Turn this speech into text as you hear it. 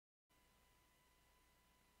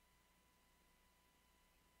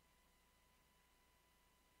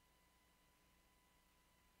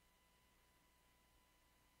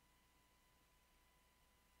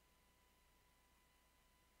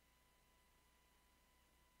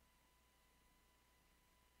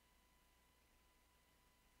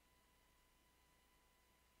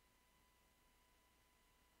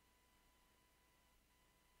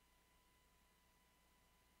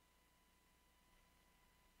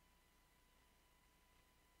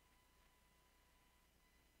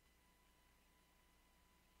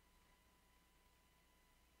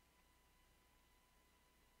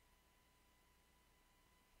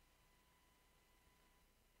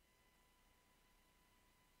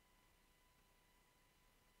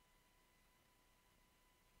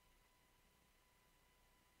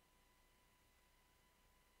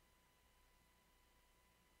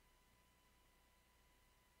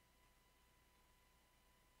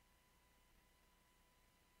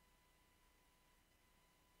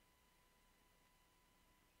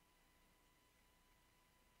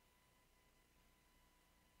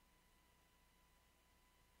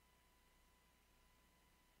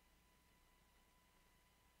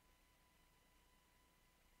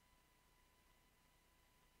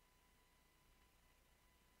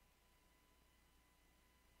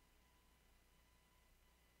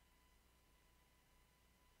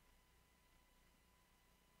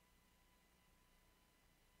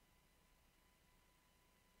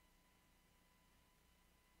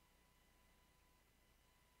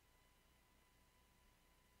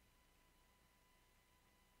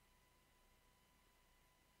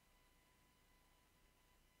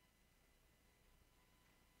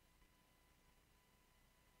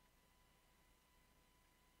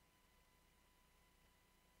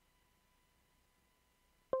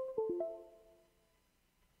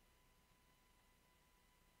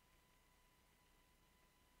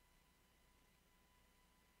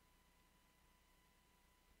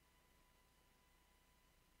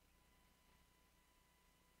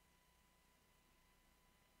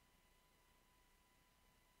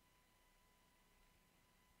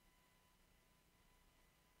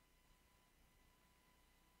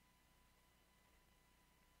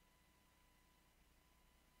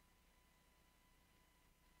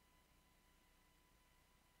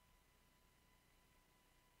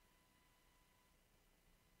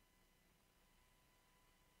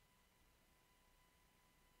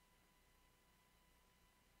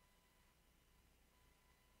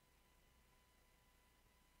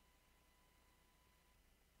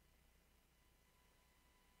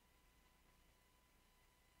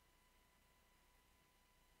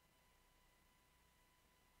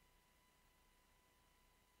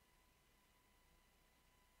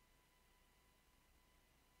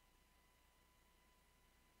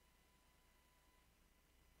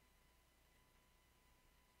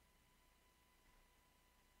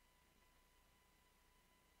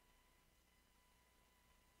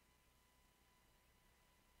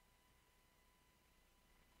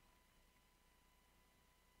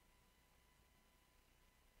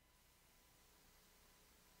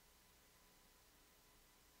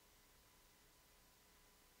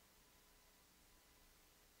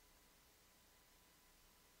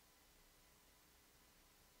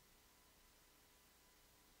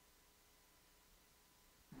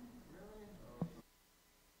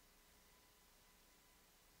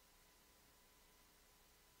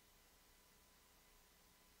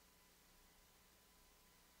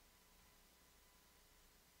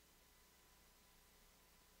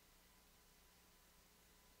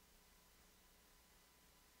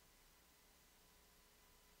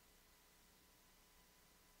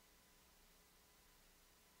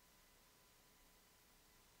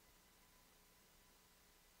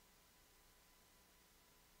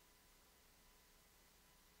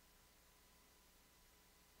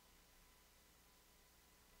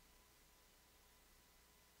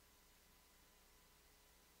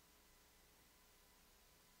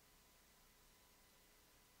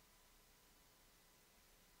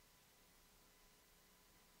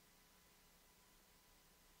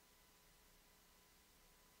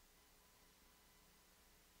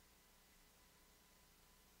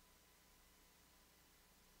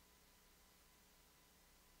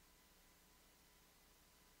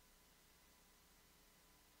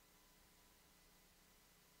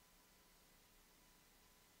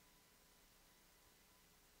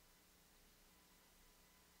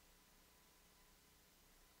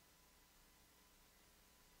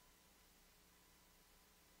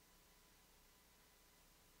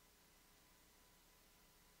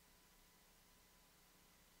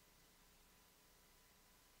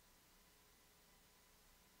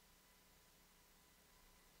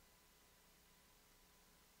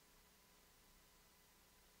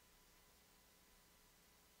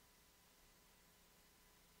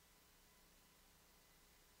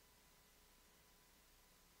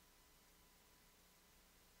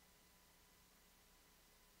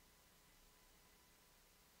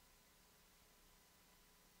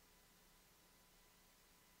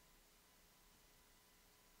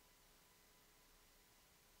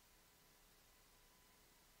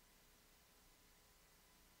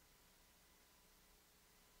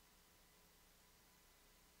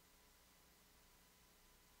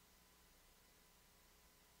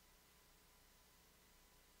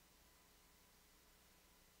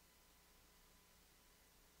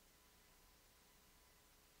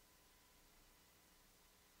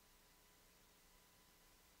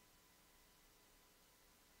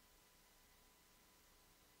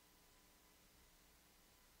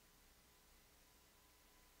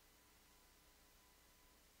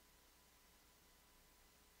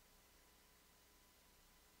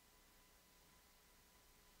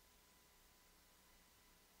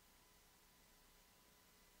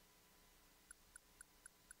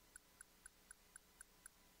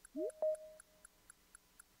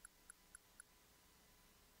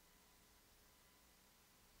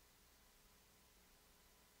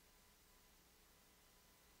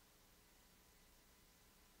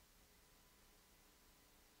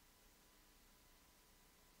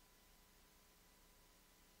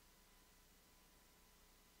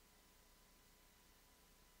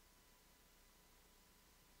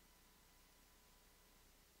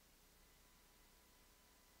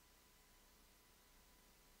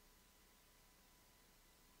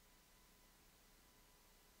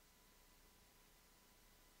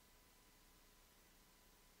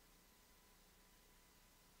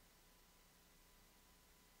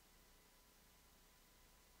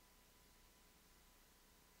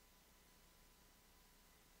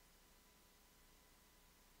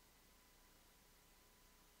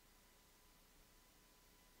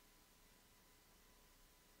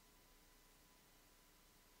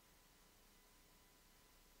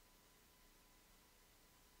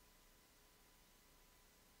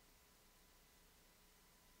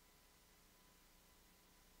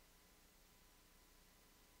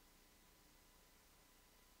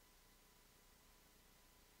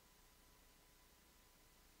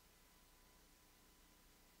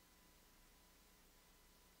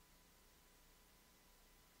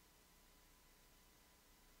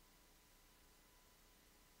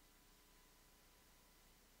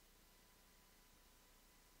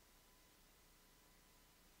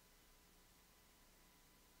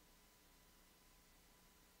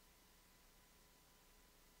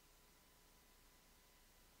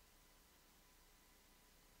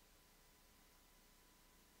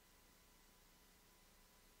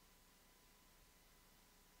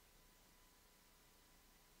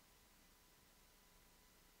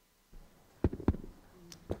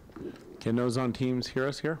Can those on Teams hear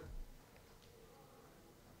us here?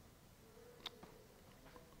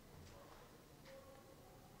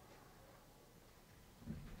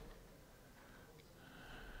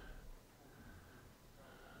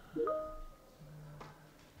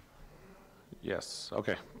 Yes,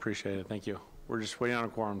 okay, appreciate it, thank you. We're just waiting on a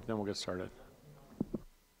quorum, then we'll get started.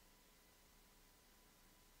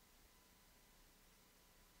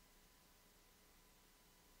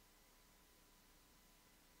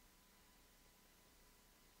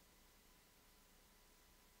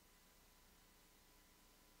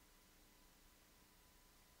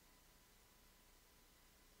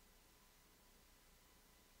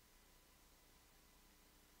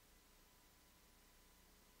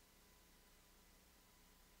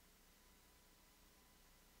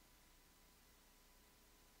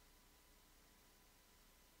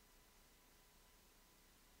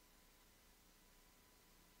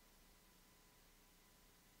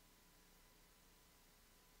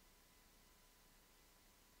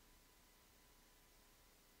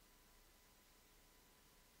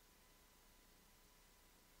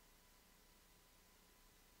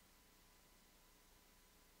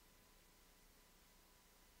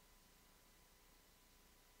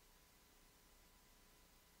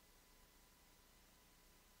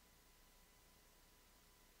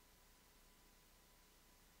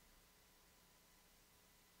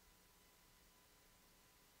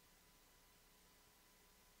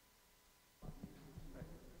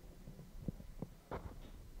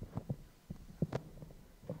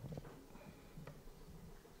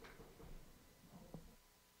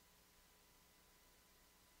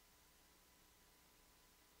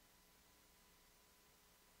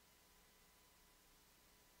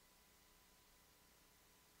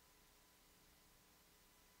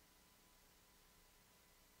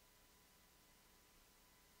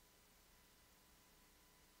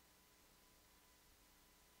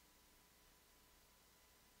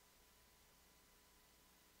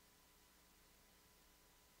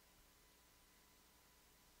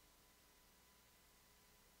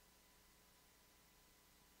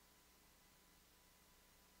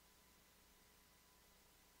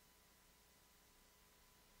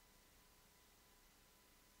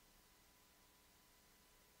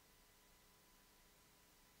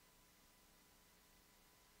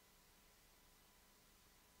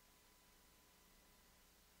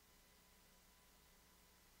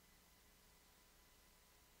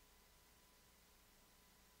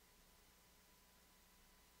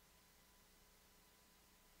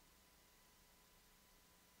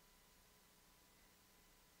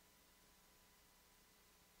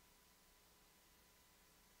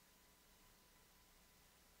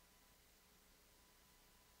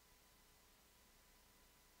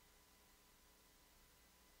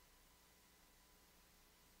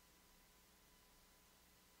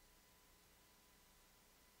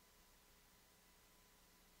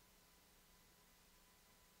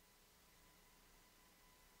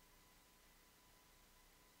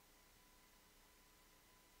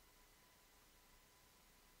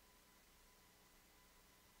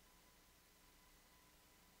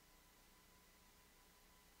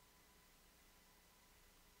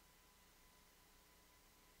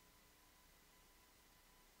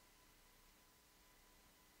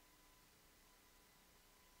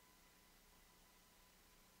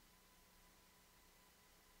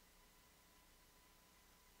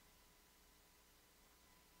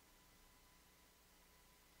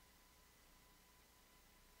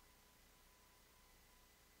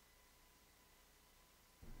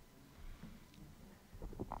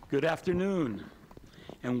 Good afternoon,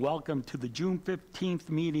 and welcome to the June 15th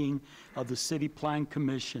meeting of the City Plan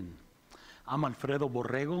Commission. I'm Alfredo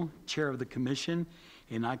Borrego, Chair of the Commission,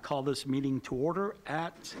 and I call this meeting to order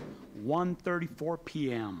at 1:34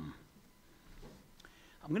 p.m.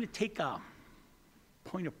 I'm going to take a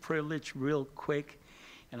point of privilege real quick,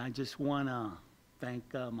 and I just want to thank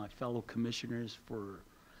my fellow commissioners for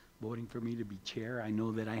voting for me to be chair. I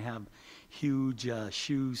know that I have huge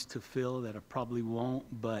shoes to fill that I probably won't,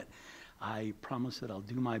 but I promise that I'll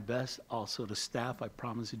do my best. Also to staff, I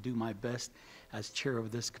promise to do my best as chair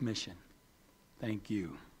of this commission. Thank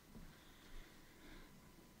you.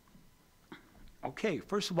 Okay,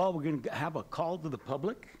 first of all, we're going to have a call to the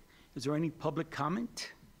public. Is there any public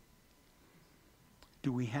comment?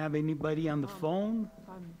 Do we have anybody on the phone?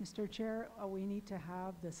 Mr. Chair, we need to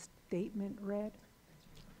have the statement read.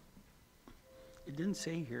 It didn't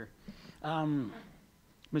say here.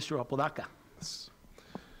 Mr. Apodaca.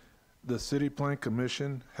 The City Plan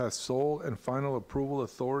Commission has sole and final approval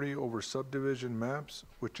authority over subdivision maps,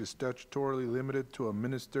 which is statutorily limited to a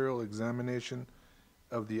ministerial examination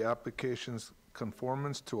of the application's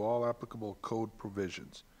conformance to all applicable code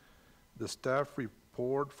provisions. The staff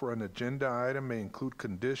report for an agenda item may include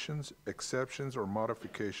conditions, exceptions, or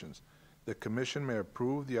modifications. The commission may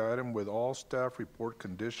approve the item with all staff report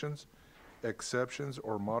conditions, exceptions,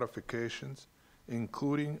 or modifications,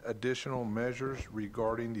 including additional measures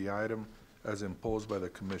regarding the item as imposed by the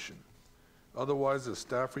commission. Otherwise, the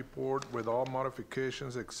staff report with all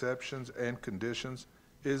modifications, exceptions, and conditions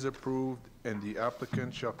is approved, and the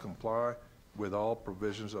applicant shall comply with all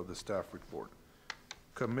provisions of the staff report.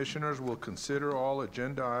 Commissioners will consider all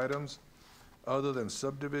agenda items other than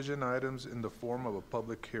subdivision items in the form of a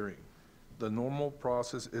public hearing. The normal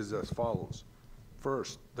process is as follows.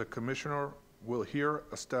 First, the commissioner will hear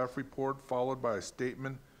a staff report followed by a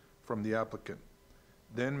statement from the applicant.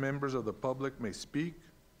 Then members of the public may speak,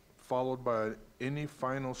 followed by any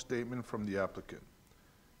final statement from the applicant.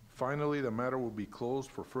 Finally, the matter will be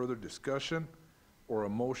closed for further discussion or a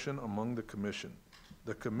motion among the commission.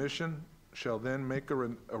 The commission shall then make a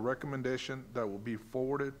recommendation that will be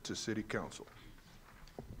forwarded to City Council.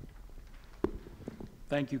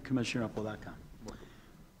 Thank you, Commissioner Apodaca.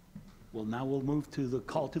 Well, now we'll move to the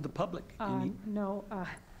call to the public. No,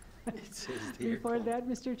 It says there, before call. that,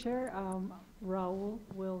 Mr. Chair, Raul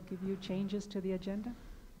will give you changes to the agenda.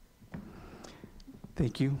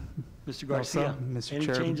 Thank you, Mr. Garcia, Mr. any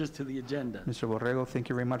Chair. changes to the agenda? Mr. Borrego. Thank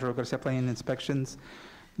you very much. Raul Garcia, Planning and Inspections.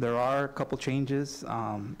 There are a couple changes,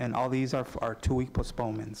 and all these are 2-week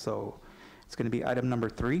postponements. So it's going to be item number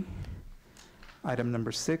 3, item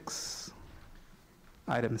number 6,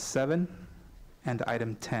 item 7, and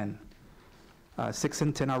item 10. 6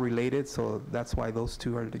 and 10 are related, so that's why those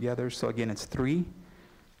two are together. So again, it's 3,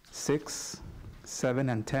 6, 7,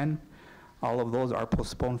 and 10. All of those are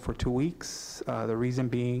postponed for 2 weeks. The reason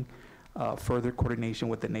being further coordination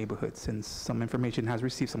with the neighborhood, since some information has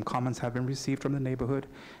received, some comments have been received from the neighborhood,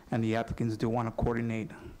 and the applicants do want to coordinate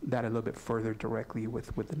that a little bit further directly with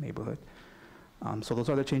the neighborhood. So those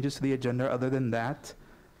are the changes to the agenda. Other than that,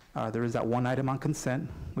 there is that one item on consent,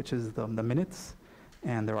 which is the minutes,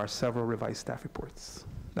 and there are several revised staff reports.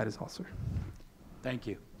 That is all, sir. Thank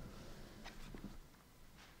you.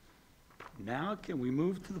 Now, can we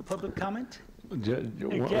move to the public comment?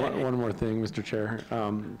 One more thing, Mr. Chair.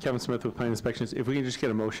 Kevin Smith with Planning Inspections. If we can just get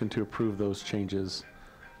a motion to approve those changes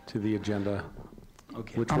to the agenda.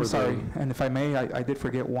 Okay. Which I'm were the- sorry, and if I may, I did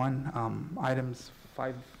forget one. Items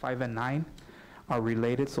 5 and 9 are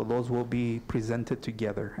related, so those will be presented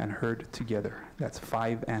together and heard together. That's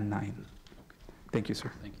 5 and 9. Thank you,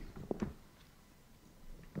 sir. Thank you.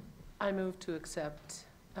 I move to accept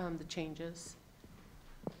the changes.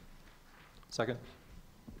 Second.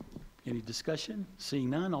 Any discussion? Seeing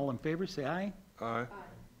none, all in favor, say aye. Aye.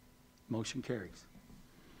 Motion carries.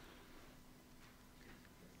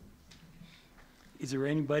 Is there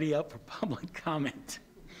anybody up for public comment?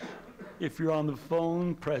 If you're on the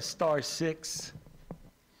phone, press *6.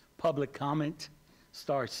 Public comment,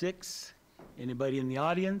 *6. Anybody in the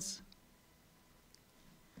audience?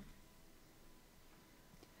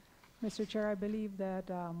 Mr. Chair, I believe that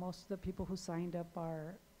most of the people who signed up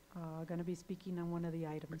are going to be speaking on one of the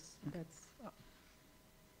items. That's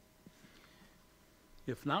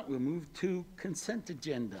If not, we'll move to consent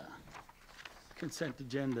agenda. Consent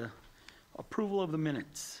agenda, approval of the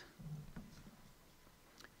minutes.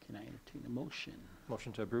 Can I entertain a motion?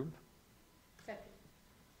 Motion to approve?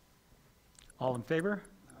 All in favor?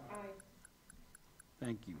 Aye.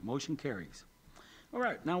 Thank you. Motion carries. All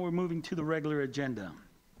right, now we're moving to the regular agenda.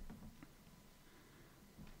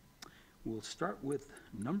 We'll start with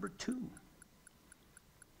number 2.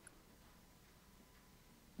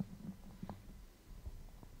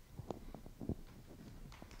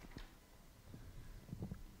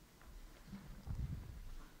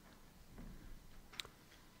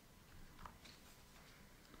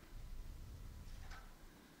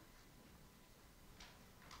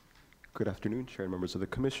 Good afternoon, Chair and members of the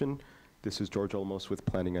Commission. This is George Olmos with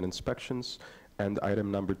Planning and Inspections, and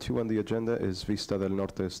item number 2 on the agenda is Vista del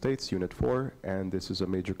Norte Estates, Unit 4, and this is a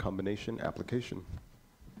major combination application.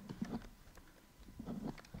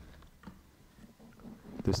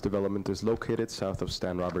 This development is located south of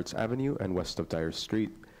Stan Roberts Avenue and west of Dyer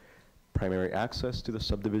Street. Primary access to the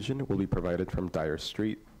subdivision will be provided from Dyer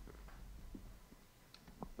Street.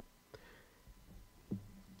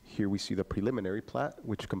 Here we see the preliminary plat,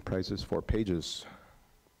 which comprises 4 pages.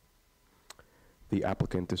 The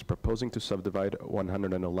applicant is proposing to subdivide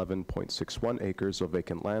 111.61 acres of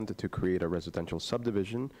vacant land to create a residential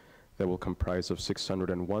subdivision that will comprise of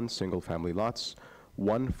 601 single-family lots,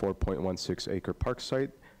 1 4.16 acre park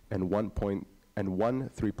site, and one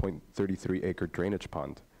 3.33 acre drainage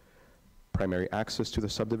pond. Primary access to the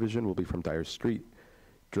subdivision will be from Dyer Street.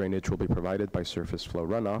 Drainage will be provided by surface flow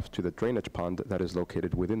runoff to the drainage pond that is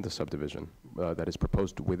located within the subdivision, that is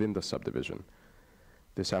proposed within the subdivision.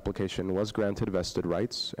 This application was granted vested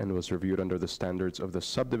rights and was reviewed under the standards of the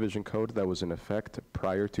subdivision code that was in effect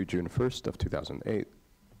prior to June 1st of 2008.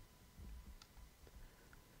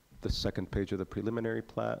 The second page of the preliminary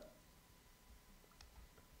plat,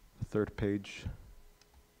 the third page,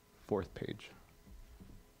 fourth page.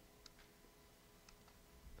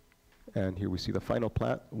 And here we see the final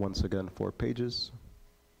plat, once again 4 pages.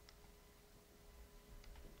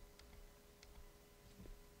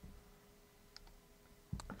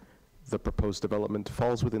 The proposed development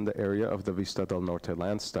falls within the area of the Vista del Norte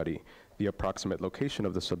land study. The approximate location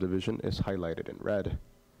of the subdivision is highlighted in red.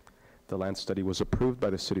 The land study was approved by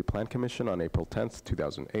the City Plan Commission on April 10th,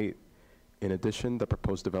 2008. In addition, the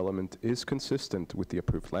proposed development is consistent with the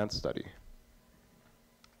approved land study.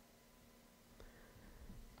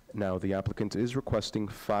 Now, the applicant is requesting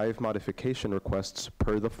 5 modification requests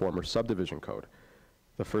per the former subdivision code.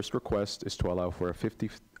 The first request is to allow for a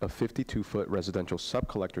 52-foot residential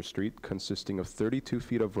subcollector street consisting of 32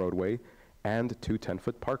 feet of roadway and 2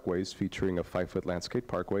 10-foot parkways featuring a 5-foot landscape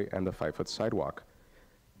parkway and a 5-foot sidewalk.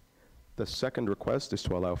 The second request is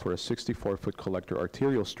to allow for a 64-foot collector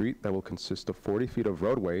arterial street that will consist of 40 feet of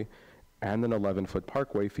roadway and an 11-foot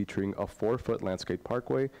parkway featuring a 4-foot landscape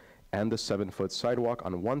parkway and a 7-foot sidewalk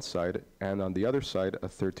on one side, and on the other side, a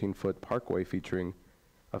 13-foot parkway featuring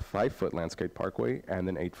a 5-foot landscape parkway and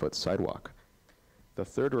an 8-foot sidewalk. The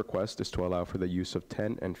third request is to allow for the use of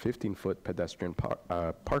 10 and 15-foot pedestrian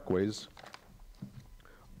parkways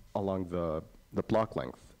along the block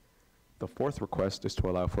length. The fourth request is to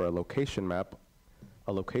allow for a location map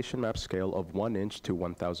scale of 1 inch to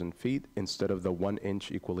 1,000 feet instead of the 1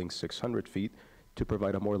 inch equaling 600 feet to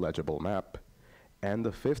provide a more legible map. And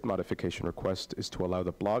the fifth modification request is to allow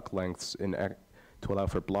the block lengths in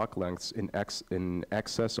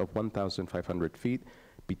excess of 1,500 feet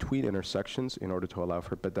between intersections in order to allow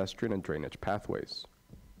for pedestrian and drainage pathways.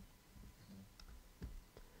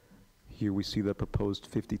 Here we see the proposed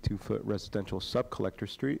 52-foot residential subcollector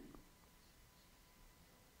street,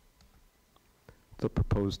 the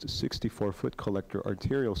proposed 64-foot collector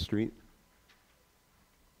arterial street,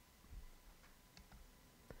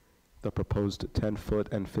 the proposed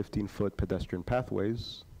 10-foot and 15-foot pedestrian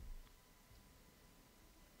pathways,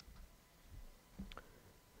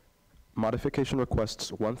 modification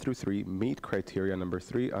requests 1 through 3 meet criteria number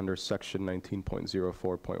 3 under section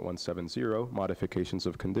 19.04.170, modifications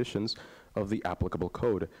of conditions of the applicable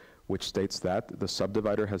code, which states that the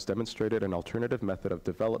subdivider has demonstrated an alternative method of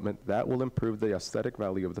development that will improve the aesthetic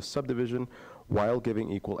value of the subdivision while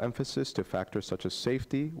giving equal emphasis to factors such as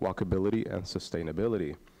safety, walkability, and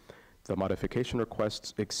sustainability. The modification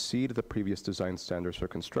requests exceed the previous design standards for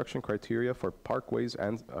construction criteria for parkways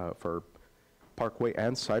and parkway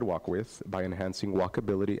and sidewalk width by enhancing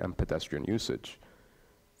walkability and pedestrian usage.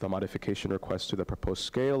 The modification request to the proposed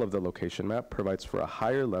scale of the location map provides for a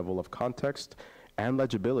higher level of context and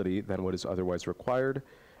legibility than what is otherwise required,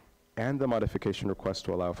 and the modification request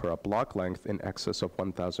to allow for a block length in excess of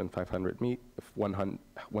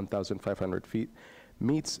 1,500 feet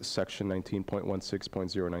meets section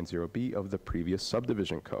 19.16.090B of the previous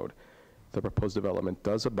subdivision code. The proposed development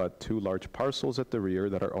does abut 2 large parcels at the rear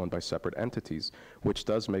that are owned by separate entities, which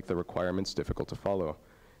does make the requirements difficult to follow.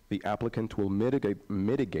 The applicant will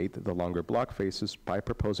mitigate the longer block faces by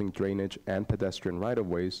proposing drainage and pedestrian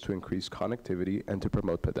right-of-ways to increase connectivity and to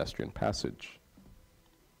promote pedestrian passage.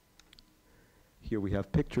 Here we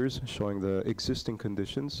have pictures showing the existing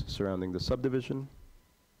conditions surrounding the subdivision.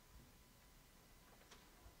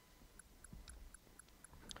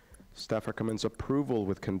 Staff recommends approval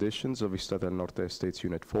with conditions of Vista del Norte Estates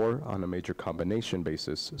Unit 4 on a major combination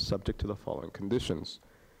basis, subject to the following conditions: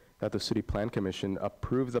 that the City Plan Commission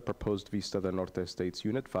approve the proposed Vista del Norte Estates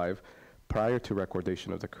Unit 5 prior to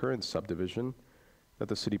recordation of the current subdivision, that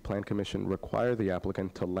the City Plan Commission require the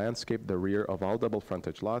applicant to landscape the rear of all double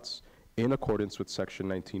frontage lots in accordance with section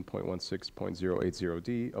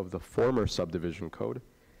 19.16.080D of the former subdivision code.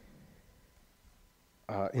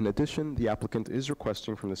 In addition, the applicant is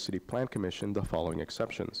requesting from the City Plan Commission the following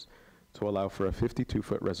exceptions: to allow for a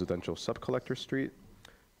 52-foot residential subcollector street,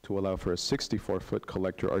 to allow for a 64-foot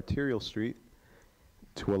collector arterial street,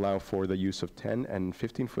 to allow for the use of 10 and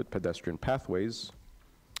 15-foot pedestrian pathways,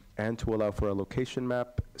 and to allow for a location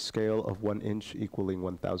map scale of 1 inch equaling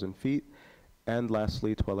 1,000 feet, and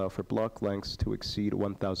lastly, to allow for block lengths to exceed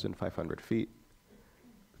 1,500 feet.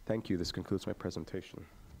 Thank you. This concludes my presentation.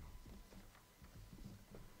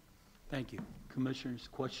 Thank you. Commissioners,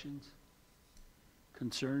 questions,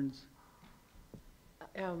 concerns?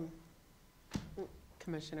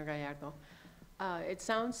 Commissioner Gallardo, it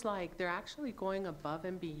sounds like they're actually going above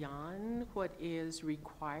and beyond what is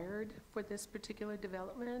required for this particular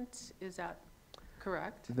development. Is that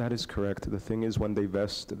correct? That is correct. The thing is, when they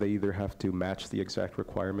vest, they either have to match the exact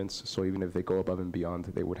requirements, so even if they go above and beyond,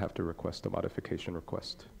 they would have to request a modification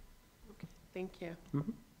request. Thank you.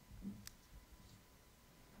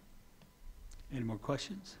 Any more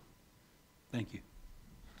questions? Thank you.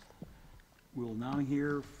 We'll now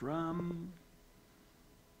hear from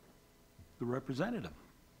the representative.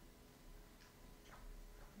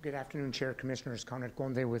 Good afternoon, Chair, Commissioners. Conrad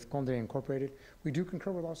Conde with Conde Incorporated. We do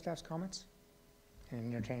concur with all staff's comments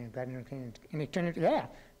and glad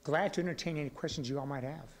to entertain any questions you all might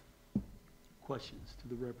have. Questions to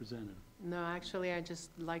the representative? No, actually, I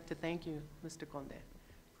just like to thank you, Mr. Conde,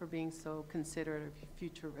 for being so considerate of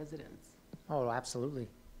future residents. Oh, absolutely.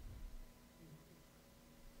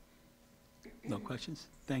 No questions?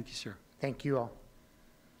 Thank you, sir. Thank you all.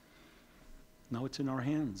 Now it's in our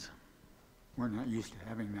hands. We're not used to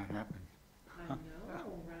having that happen. I know,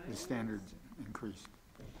 right? The standards increased.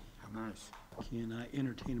 How nice. Can I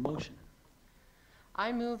entertain a motion?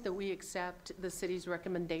 I move that we accept the city's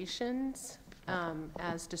recommendations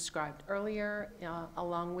as described earlier,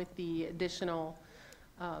 along with the additional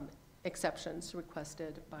exceptions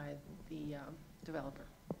requested by the developer.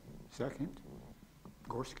 Second,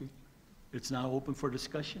 Gorski. It's now open for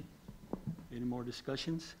discussion. Any more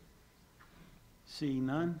discussions? Seeing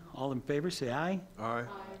none, all in favor, say aye. Aye.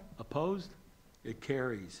 Opposed? It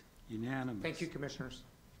carries. Unanimous. Thank you, Commissioners.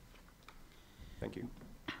 Thank you.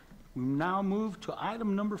 We now move to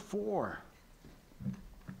item number 4.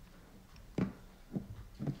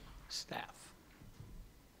 Staff.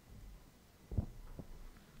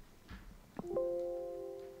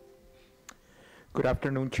 Good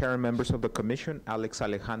afternoon, Chair and members of the Commission. Alex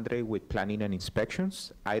Alejandre with Planning and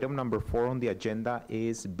Inspections. Item number 4 on the agenda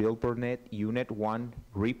is Bill Burnett Unit 1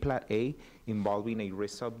 Replat A involving a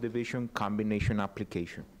re-subdivision combination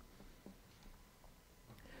application.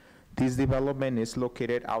 This development is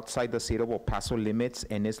located outside the city of El Paso limits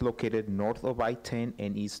and is located north of I-10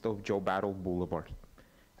 and east of Joe Battle Boulevard.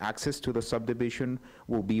 Access to the subdivision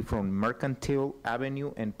will be from Mercantile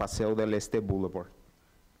Avenue and Paseo del Este Boulevard.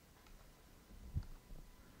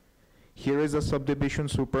 Here is the subdivision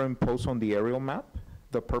superimposed on the aerial map.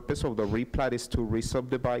 The purpose of the replat is to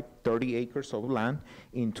re-subdivide 30 acres of land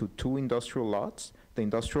into 2 industrial lots. The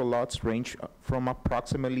industrial lots range from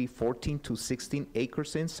approximately 14 to 16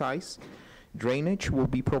 acres in size. Drainage will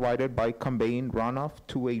be provided by conveying runoff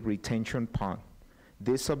to a retention pond.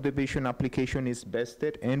 This subdivision application is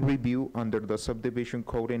vested and reviewed under the subdivision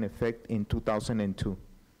code in effect in 2002.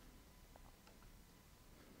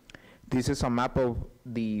 This is a map of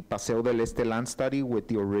the Paseo del Este land study with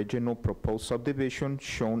the original proposed subdivision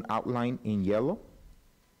shown outlined in yellow.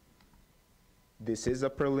 This is a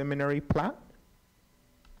preliminary plat.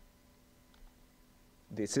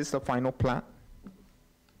 This is the final plat.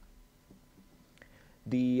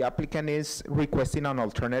 The applicant is requesting an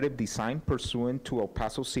alternative design pursuant to El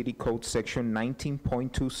Paso City Code Section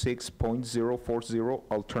 19.26.040,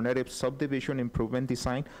 alternative subdivision improvement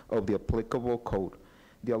design of the applicable code.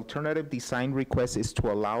 The alternative design request is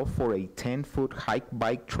to allow for a 10-foot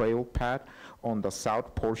hike-bike trail path on the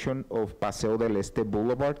south portion of Paseo del Este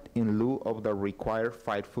Boulevard in lieu of the required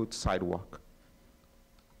 5-foot sidewalk.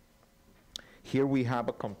 Here we have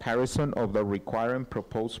a comparison of the required and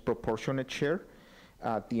proposed proportionate share.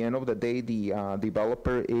 At the end of the day, the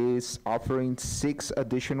developer is offering 6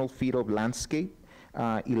 additional feet of landscape,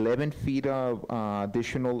 11 feet of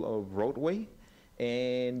additional roadway.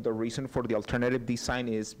 And the reason for the alternative design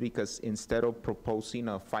is because instead of proposing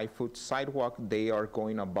a 5-foot sidewalk, they are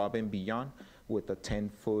going above and beyond with a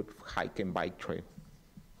 10-foot hike and bike trail.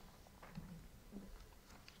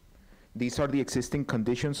 These are the existing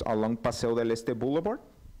conditions along Paseo del Este Boulevard.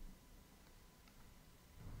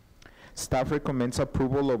 Staff recommends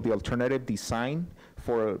approval of the alternative design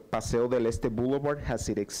for Paseo del Este Boulevard as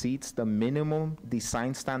it exceeds the minimum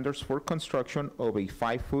design standards for construction of a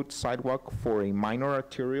 5-foot sidewalk for a minor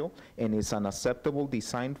arterial and is an acceptable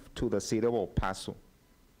design to the city of El Paso.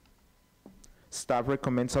 Staff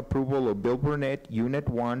recommends approval of Bill Burnett Unit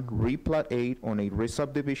 1 Replat 8 on a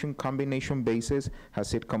re-subdivision combination basis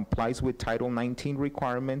as it complies with Title 19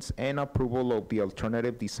 requirements and approval of the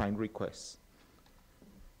alternative design requests.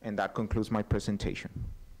 And that concludes my presentation.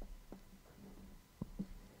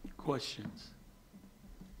 Questions?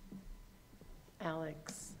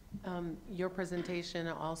 Alex, your presentation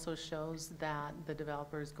also shows that the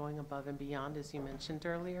developer is going above and beyond, as you mentioned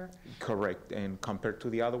earlier. Correct, and compared to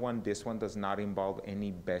the other one, this one does not involve any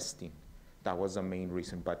vesting. That was the main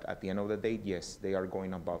reason, but at the end of the day, yes, they are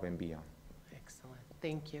going above and beyond. Excellent.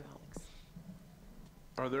 Thank you, Alex.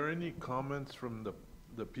 Are there any comments from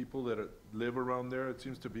the people that live around there? It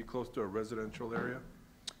seems to be close to a residential area.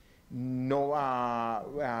 No,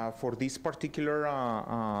 for this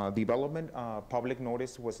particular development, public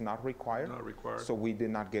notice was not required. Not required? So we did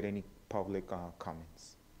not get any public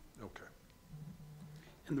comments. Okay.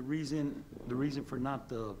 And the reason for not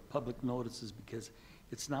the public notice is because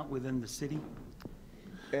it's not within the city?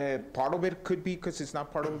 Part of it could be because it's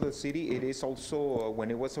not part of the city. It is also, when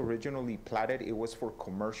it was originally platted, it was for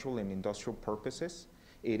commercial and industrial purposes.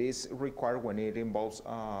 It is required when it involves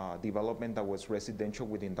development that was residential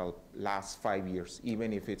within the last 5 years,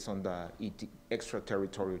 even if it's on the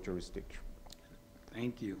extraterritorial jurisdiction.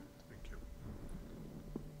 Thank you. Thank you.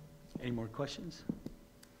 Any more questions?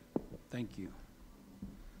 Thank you.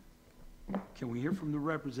 Can we hear from the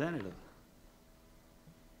representative?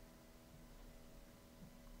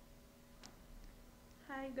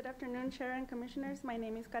 Hi, good afternoon, Chair and Commissioners. My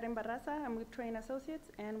name is Karen Barraza. I'm with Train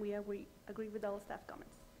Associates, and we agree with all staff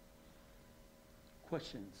comments.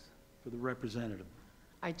 Questions for the representative?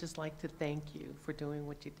 I'd just like to thank you for doing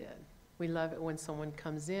what you did. We love it when someone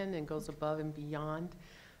comes in and goes above and beyond,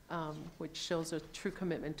 which shows a true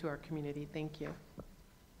commitment to our community. Thank you.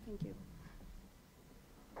 Thank you.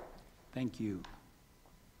 Thank you.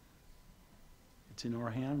 It's in our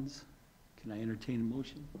hands. Can I entertain a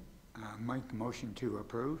motion? Make the motion to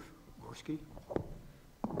approve. Gorski?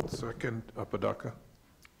 Second, Apodaca.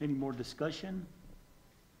 Any more discussion?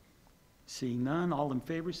 Seeing none, all in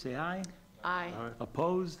favor, say aye. Aye.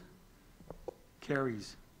 Opposed?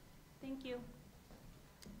 Carries. Thank you.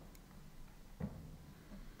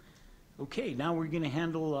 Okay, now we're going to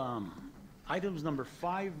handle items number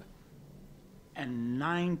 5 and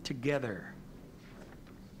 9 together.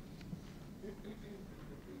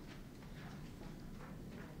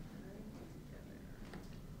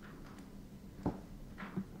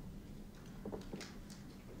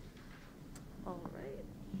 All right.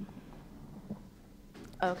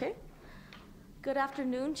 Okay. Good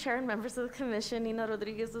afternoon, Chair and members of the Commission. Nina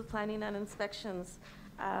Rodriguez with Planning and Inspections.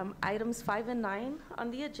 Items 5 and 9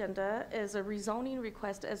 on the agenda is a rezoning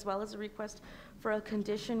request as well as a request for a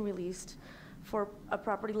condition released for a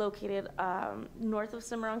property located north of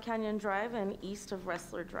Cimarron Canyon Drive and east of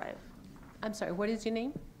Wrestler Drive. I'm sorry, what is your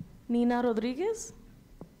name? Nina Rodriguez.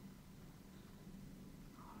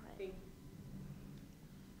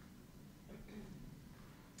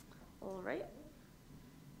 All right.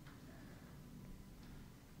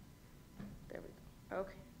 There we go.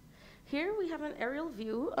 Okay. Here we have an aerial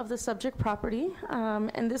view of the subject property,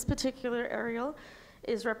 and this particular aerial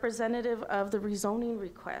is representative of the rezoning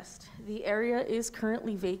request. The area is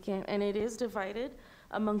currently vacant, and it is divided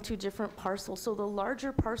among 2 different parcels. So the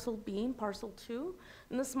larger parcel being parcel 2,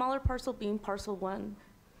 and the smaller parcel being parcel 1.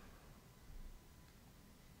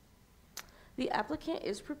 The applicant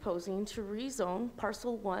is proposing to rezone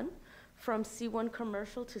parcel 1 from C1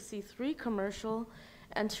 commercial to C3 commercial,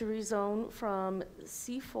 and to rezone from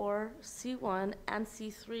C4, C1, and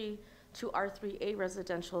C3 to R3A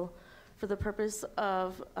residential for the purpose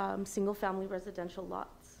of single-family residential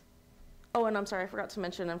lots. Oh, and I'm sorry, I forgot to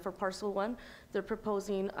mention, and for parcel 1, they're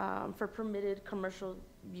proposing for permitted commercial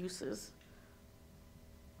uses.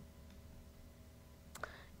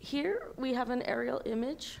 Here, we have an aerial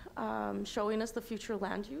image showing us the future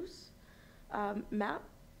land use map.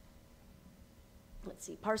 Let's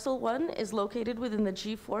see, parcel 1 is located within the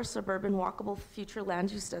G4 suburban walkable future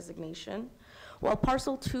land use designation, while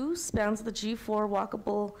parcel 2 spans the G4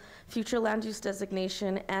 walkable future land use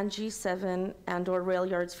designation and G7 and/or rail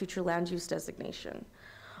yards future land use designation.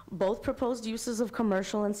 Both proposed uses of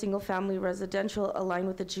commercial and single-family residential align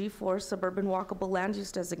with the G4 suburban walkable land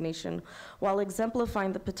use designation, while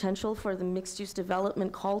exemplifying the potential for the mixed-use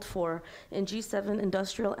development called for in G7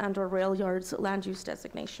 industrial and/or rail yards land use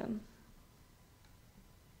designation.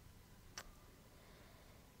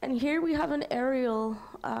 And here we have an aerial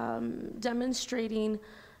demonstrating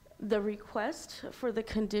the request for the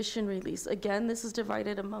condition release. Again, this is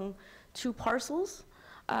divided among 2 parcels.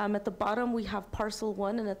 At the bottom, we have parcel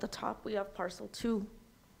 1, and at the top, we have parcel 2.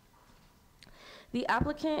 The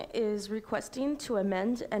applicant is requesting to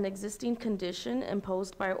amend an existing condition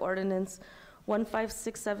imposed by ordinance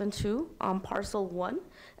 15672 on parcel 1,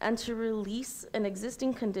 and to release an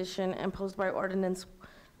existing condition imposed by ordinance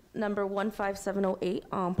number 15708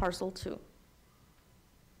 on parcel 2.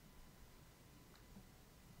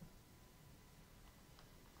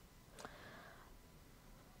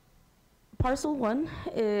 Parcel 1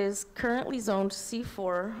 is currently zoned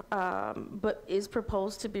C4, but is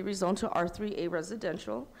proposed to be rezoned to R3A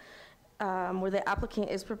residential. where the applicant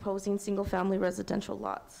is proposing single-family residential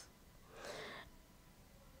lots.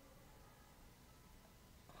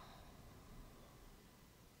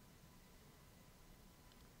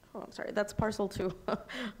 Oh, I'm sorry, that's parcel 2.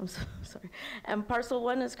 I'm so sorry. And parcel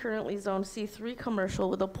 1 is currently zoned C3 commercial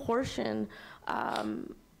with a portion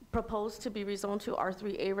proposed to be rezoned to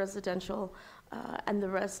R3A residential, and the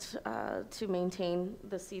rest to maintain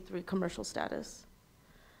the C3 commercial status.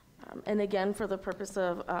 And again, for the purpose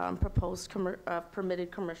of proposed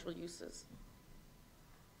permitted commercial uses.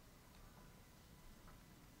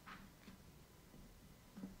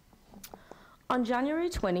 On January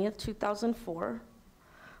 20th, 2004,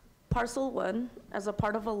 Parcel 1, as a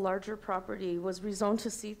part of a larger property, was rezoned to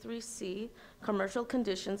C3C, commercial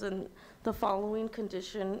conditions, and the following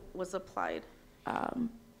condition was applied. A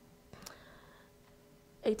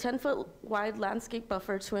 10-foot wide landscape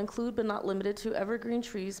buffer to include but not limited to evergreen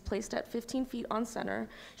trees placed at 15 feet on center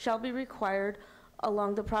shall be required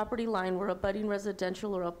along the property line where abutting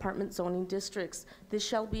residential or apartment zoning districts. This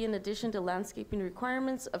shall be in addition to landscaping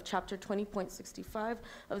requirements of Chapter 20.65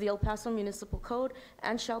 of the El Paso Municipal Code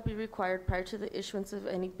and shall be required prior to the issuance of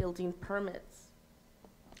any building permits.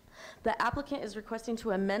 The applicant is requesting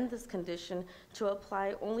to amend this condition to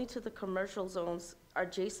apply only to the commercial zones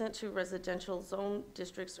adjacent to residential zone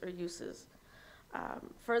districts or uses.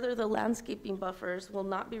 Further, the landscaping buffers will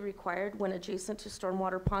not be required when adjacent to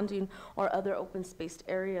stormwater ponding or other open spaced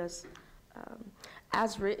areas.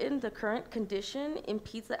 As written, the current condition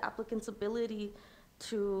impedes the applicant's ability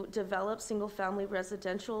to develop single-family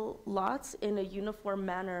residential lots in a uniform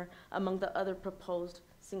manner among the other proposed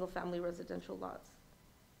single-family residential lots.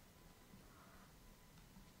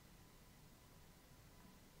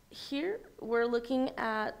 Here, we're looking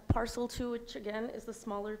at parcel 2, which again is the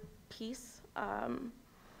smaller piece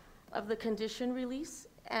of the condition release.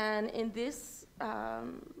 And in this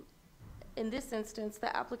instance,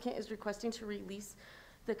 the applicant is requesting to release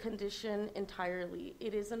the condition entirely.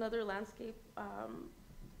 It is another landscaped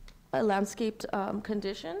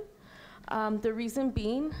condition. The reason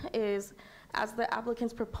being is, as the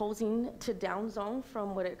applicant's proposing to downzone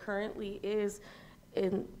from what it currently is,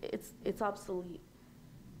 it's obsolete.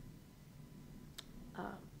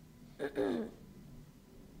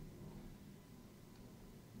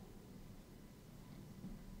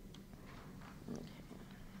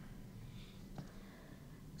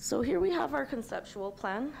 So here we have our conceptual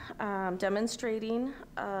plan demonstrating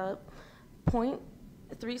a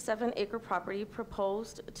 0.37 acre property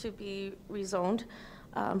proposed to be rezoned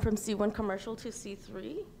from C1 commercial to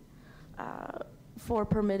C3 for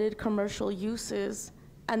permitted commercial uses,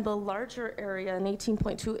 and the larger area, an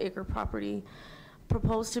 18.2 acre property,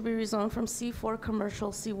 proposed to be rezoned from C4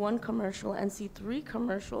 commercial, C1 commercial, and C3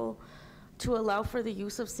 commercial to allow for the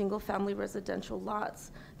use of single-family residential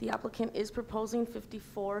lots. The applicant is proposing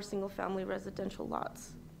 54 single-family residential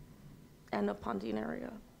lots and a ponding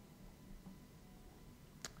area.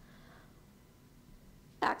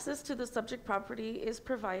 Access to the subject property is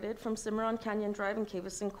provided from Cimarron Canyon Drive and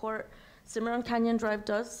Cavison Court. Cimarron Canyon Drive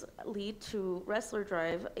does lead to Wrestler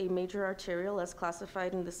Drive, a major arterial as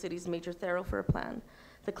classified in the city's major thoroughfare plan.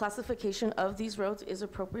 The classification of these roads is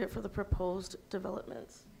appropriate for the proposed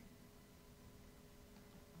developments.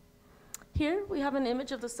 Here we have an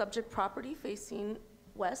image of the subject property facing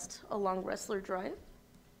west along Wrestler Drive.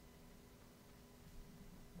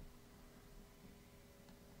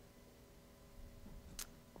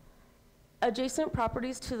 Adjacent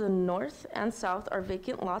properties to the north and south are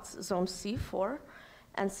vacant lots zoned C4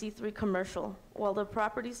 and C3 commercial, while the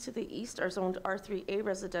properties to the east are zoned R3A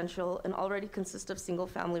residential and already consist of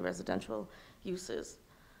single-family residential uses.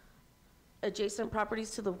 Adjacent properties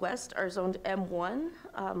to the west are zoned M1,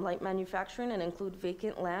 light manufacturing, and include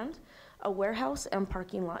vacant land, a warehouse, and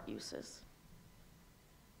parking lot uses.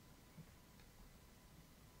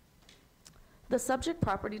 The subject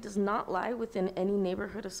property does not lie within any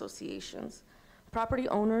neighborhood associations. Property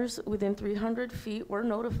owners within 300 feet were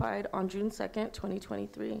notified on June 2nd,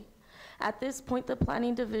 2023. At this point, the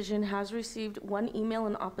Planning Division has received one email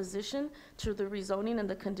in opposition to the rezoning and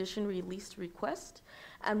the condition released request,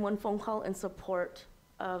 and one phone call in support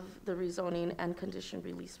of the rezoning and condition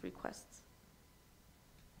release requests.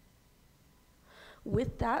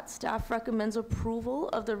 With that, staff recommends approval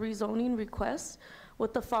of the rezoning request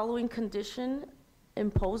with the following condition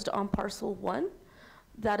imposed on parcel 1.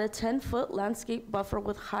 that a 10-foot landscape buffer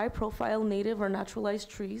with high-profile native or naturalized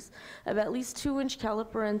trees of at least 2-inch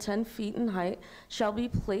caliber and 10 feet in height shall be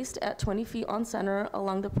placed at 20 feet on center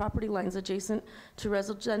along the property lines adjacent to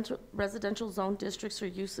residential zone districts or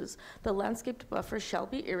uses. The landscaped buffer shall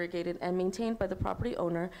be irrigated and maintained by the property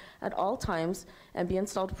owner at all times and be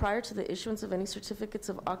installed prior to the issuance of any certificates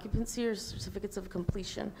of occupancy or certificates of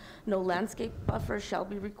completion. No landscape buffer shall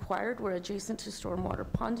be required where adjacent to stormwater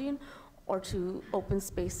ponding or to open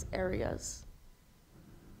space areas.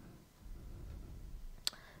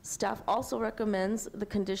 Staff also recommends the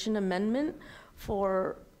condition amendment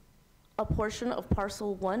for a portion of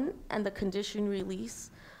parcel 1 and the condition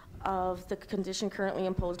release of the condition currently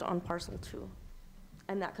imposed on parcel 2.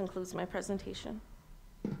 And that concludes my presentation.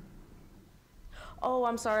 Oh,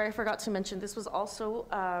 I'm sorry, I forgot to mention, this was also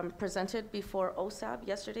presented before OSAB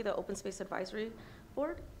yesterday, the Open Space Advisory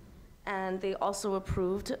Board, and they also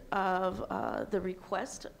approved of the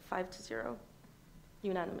request 5-0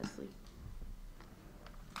 unanimously.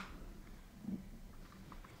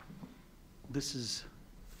 This is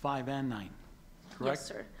 5 and 9, correct? Yes,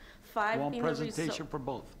 sir. 5 One being the presentation for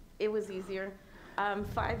both. It was easier.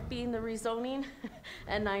 5 being the rezoning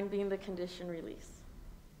and 9 being the condition release.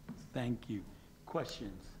 Thank you.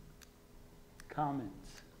 Questions?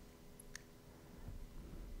 Comments?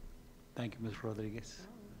 Thank you, Ms. Rodriguez.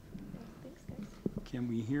 Thanks, guys. Can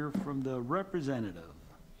we hear from the representative?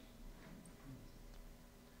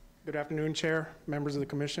 Good afternoon, Chair, members of the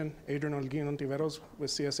Commission. Adrian Olguin Ontiveros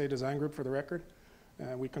with CSA Design Group for the record.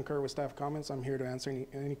 We concur with staff comments. I'm here to answer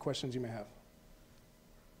any questions you may have.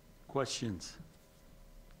 Questions?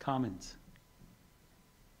 Comments?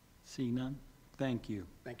 See none? Thank you.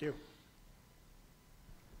 Thank you.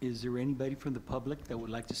 Is there anybody from the public that would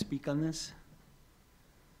like to speak on this?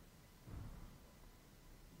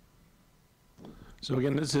 So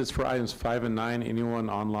again, this is for items 5 and 9. Anyone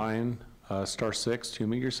online, *6 to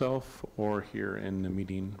mute yourself, or here in the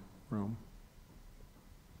meeting room.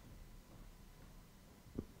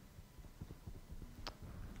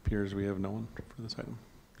 Appears we have no one for this item,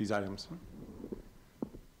 these items.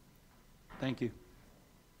 Thank you.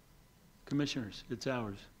 Commissioners, it's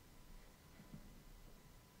ours.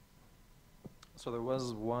 So there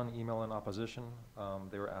was one email in opposition.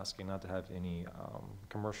 They were asking not to have any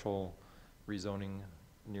commercial rezoning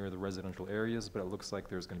near the residential areas, but it looks like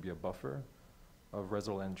there's going to be a buffer of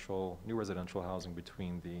new residential housing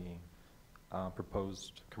between the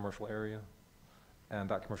proposed commercial area. And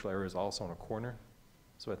that commercial area is also on a corner.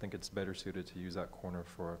 So I think it's better suited to use that corner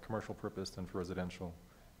for a commercial purpose than for residential,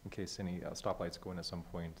 in case any stoplights go in at some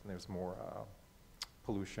point and there's more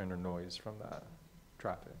pollution or noise from that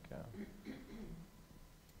traffic. Yeah.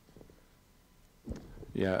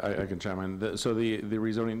 Yeah, I can chime in. So the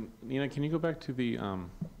rezoning, Nina, can you go back to the, I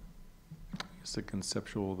guess the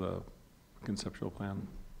conceptual plan?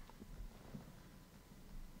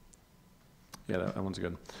 Yeah, that one's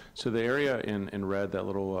good. So the area in red, that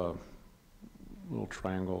little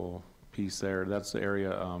triangle piece there, that's the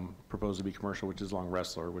area proposed to be commercial, which is along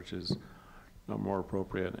Wrestler, which is more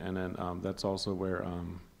appropriate. And then that's also where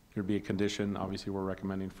there'd be a condition. Obviously, we're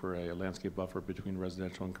recommending for a landscape buffer between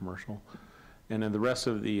residential and commercial. And then the rest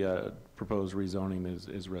of the proposed rezoning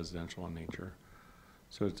is residential in nature.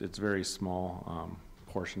 So it's very small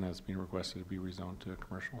portion that's being requested to be rezoned to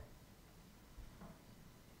commercial.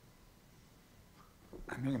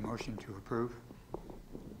 I make a motion to approve.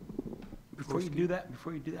 Before you do that,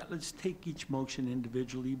 let's take each motion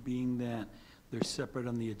individually, being that they're separate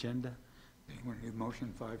on the agenda. You want to do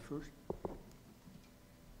motion 5 first?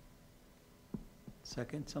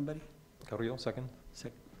 Second, somebody? Carrillo, second.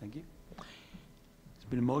 Second, thank you. There's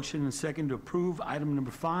been a motion and a second to approve item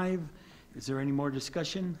number 5. Is there any more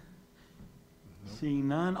discussion? No. Seeing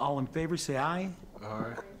none, all in favor say aye.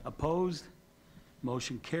 Aye. Opposed?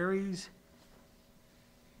 Motion carries.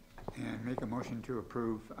 And make a motion to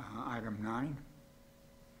approve item 9.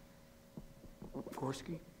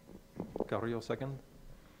 Gorski? Carrillo, second.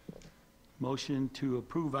 Motion to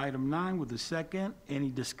approve item 9 with a second. Any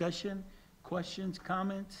discussion, questions,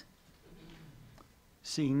 comments?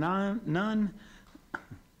 Seeing none.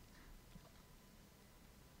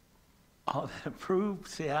 All that approve,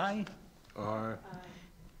 say aye. Aye.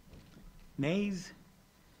 Nays?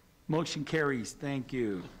 Motion carries. Thank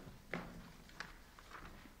you.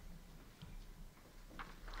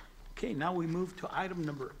 Okay, now we move to item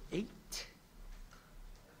number 8.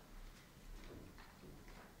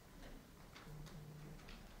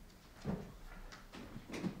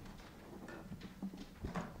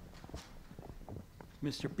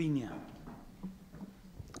 Mr. Pina.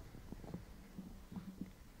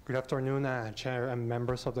 Good afternoon, Chair and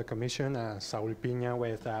members of the Commission. Saul Pina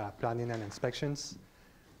with Planning and Inspections.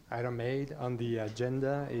 Item 8 on the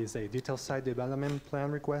agenda is a detailed site development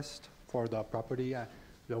plan request for the property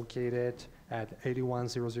located at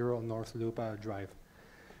 8100 North Loop Drive.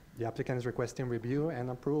 The applicant is requesting review and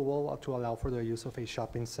approval to allow for the use of a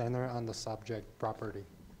shopping center on the subject property.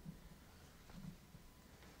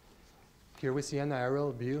 Here we see an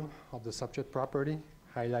aerial view of the subject property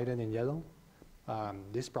highlighted in yellow.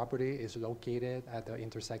 This property is located at the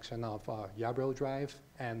intersection of Yarborough Drive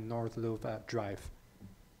and North Loop Drive.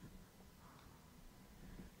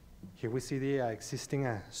 Here we see the existing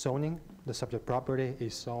zoning. The subject property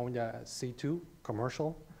is zoned C2,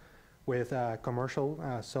 commercial, with commercial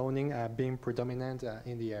zoning being predominant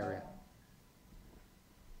in the area.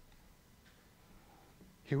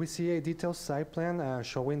 Here we see a detailed site plan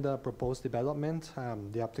showing the proposed development.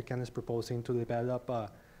 The applicant is proposing to develop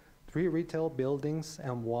 3 retail buildings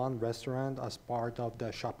and 1 restaurant as part of the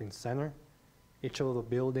shopping center. Each of the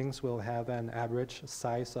buildings will have an average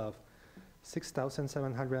size of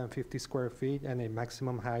 6,750 square feet and a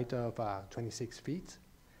maximum height of 26 feet.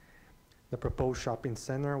 The proposed shopping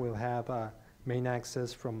center will have main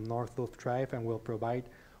access from North Loop Drive and will provide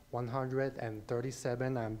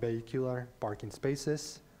 137 vehicular parking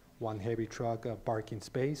spaces, 1 heavy truck parking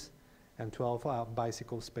space, and 12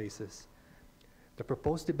 bicycle spaces. The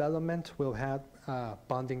proposed development will have a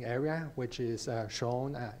bonding area, which is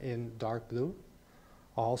shown in dark blue.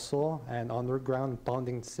 Also, an underground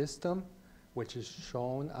bonding system, which is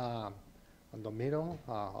shown on the middle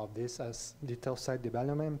of this detailed site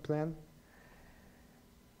development plan.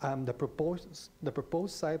 The proposed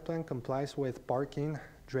site plan complies with parking,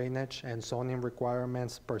 drainage, and zoning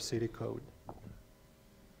requirements per city code.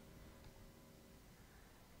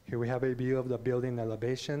 Here we have a view of the building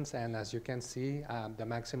elevations, and as you can see, the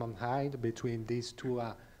maximum height between these 2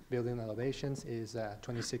 building elevations is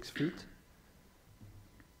 26 feet.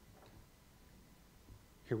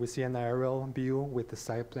 Here we see an aerial view with the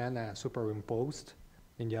site plan superimposed.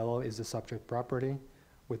 In yellow is the subject property,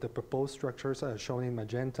 with the proposed structures shown in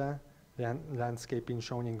magenta, landscaping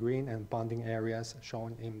shown in green, and bonding areas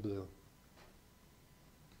shown in blue.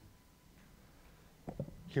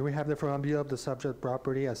 Here we have the front view of the subject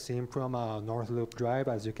property as seen from North Loop Drive.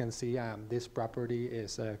 As you can see, this property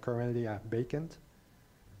is currently vacant.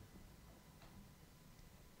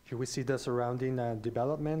 Here we see the surrounding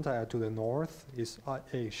development. To the north is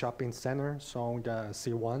a shopping center zoned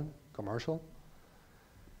C1, commercial.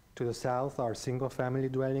 To the south are single-family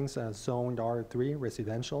dwellings zoned R3,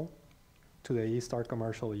 residential. To the east are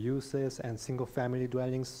commercial uses and single-family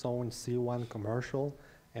dwellings zoned C1, commercial,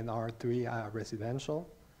 and R3, residential.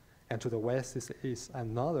 And to the west is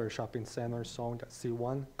another shopping center zoned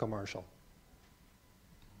C1, commercial.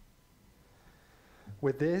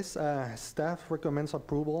 With this, staff recommends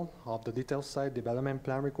approval of the detailed site development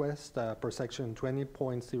plan request per section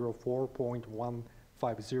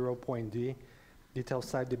 20.04.150.d, detailed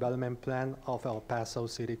site development plan of El Paso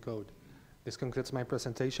City Code. This concludes my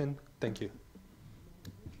presentation. Thank you.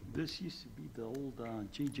 This used to be the old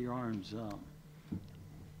G.G. Arms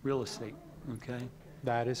real estate, okay?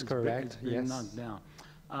 That is correct, It's been knocked down.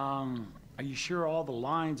 Are you sure all the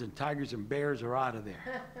lions and tigers and bears are out of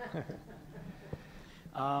there?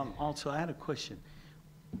 Also, I had a question.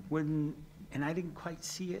 And I didn't quite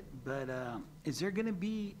see it, but is there going to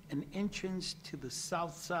be an entrance to the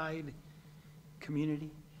south side community?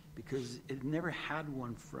 Because it never had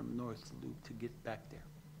one from North Loop to get back there.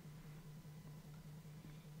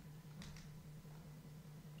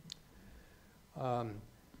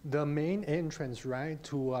 The main entrance, right,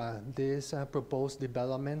 to this proposed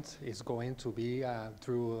development is going to be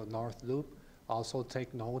through North Loop. Also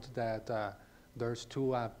take note that there's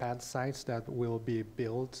 2 pad sites that will be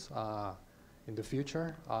built in the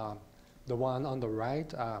future. The one on the right,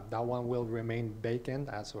 that one will remain vacant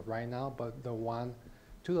as of right now, but the one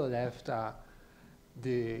to the left,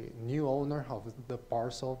 the new owner of the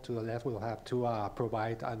parcel to the left will have to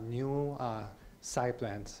provide a new site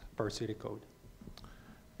plans per city code.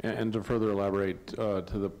 And to further elaborate,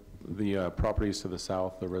 to the properties to the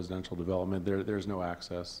south, the residential development, there's no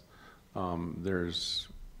access.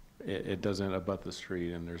 It doesn't abut the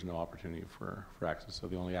street, and there's no opportunity for access. So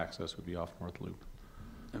the only access would be off North Loop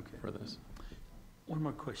for this. One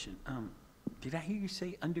more question. Did I hear you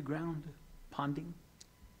say underground ponding?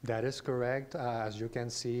 That is correct. As you can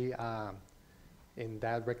see in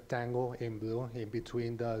that rectangle in blue, in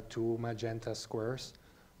between the 2 magenta squares,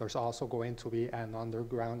 there's also going to be an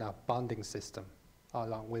underground ponding system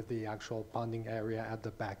along with the actual ponding area at the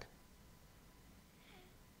back.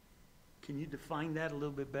 Can you define that a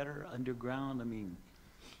little bit better, underground? I mean,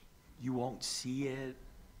 you won't see it,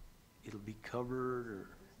 it'll be covered, or?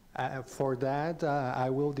 For that, I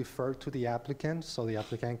will defer to the applicant, so the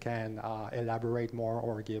applicant can elaborate more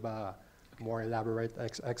or give a more elaborate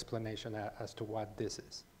explanation as to what this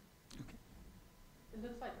is. It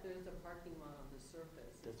looks like there's a parking lot on the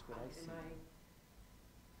surface. That's what I see.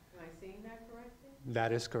 Am I seeing that correctly?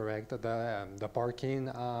 That is correct. The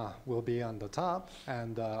parking will be on the top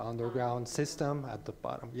and the underground system at the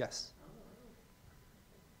bottom, yes.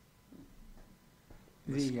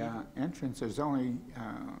 The entrance, there's only,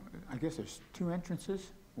 I guess there's two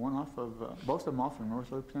entrances, one off of, both of them off of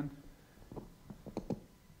North Loop then?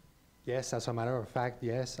 Yes, as a matter of fact,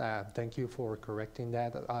 yes. Thank you for correcting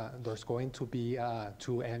that. There's going to be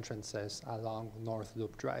two entrances along North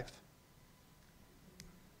Loop Drive.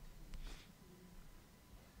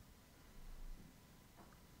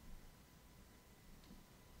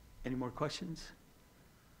 Any more questions?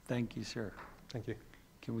 Thank you, sir. Thank you.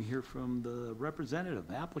 Can we hear from the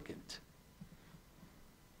representative, applicant?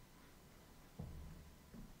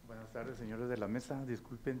 Buenas tardes, señores de la mesa.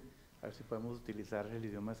 Disculpen, a ver si podemos utilizar el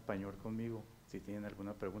idioma español conmigo. Si tienen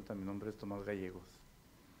alguna pregunta, mi nombre es Tomás Gallegos.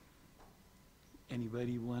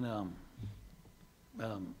 Anybody want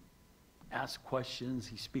to ask questions?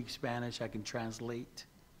 He speaks Spanish, I can translate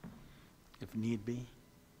if need be.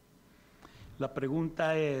 La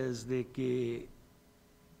pregunta es de que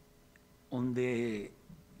donde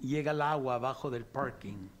llega el agua abajo del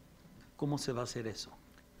parking, ¿cómo se va a hacer eso?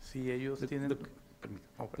 Si ellos tienen... The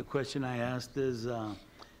question I asked is,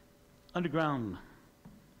 underground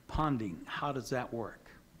ponding, how does that work?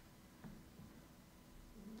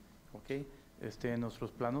 Ok,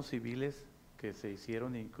 nuestros planos civiles que se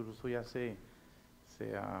hicieron, incluso ya se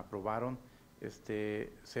aprobaron, se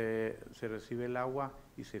recibe el agua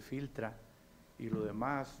y se filtra, y lo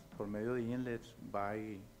demás, por medio de inlets, va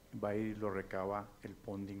y lo recaba el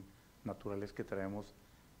ponding naturales que traemos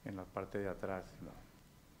en la parte de atrás.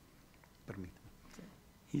 Permítame.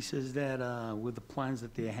 He says that with the plans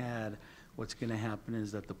that they had, what's going to happen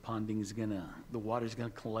is that the ponding is the water's going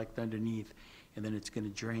to collect underneath, and then it's going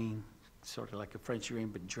to drain, sort of like a French drain,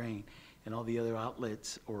 but drain. And all the other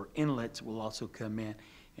outlets or inlets will also come in,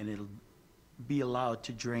 and it'll be allowed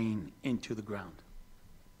to drain into the ground.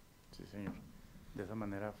 Sí, señor. De esa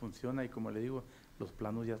manera funciona, y como le digo, los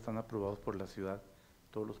planos ya están aprobados por la ciudad,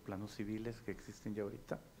 todos los planos civiles que existen ya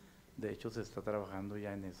ahorita. De hecho, se está trabajando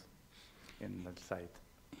ya en eso, en el site.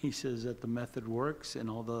 He says that the method works and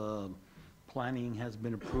all the planning has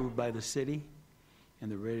been approved by the city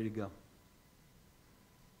and they're ready to go.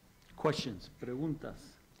 Questions,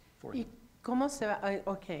 preguntas for ¿Y him? cómo se va?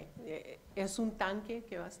 ¿Es un tanque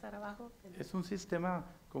que va a estar abajo? Es un sistema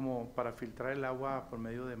como para filtrar el agua por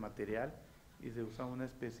medio de material, y se usa una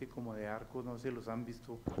especie como de arcos, no sé si los han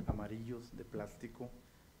visto, amarillos de plástico,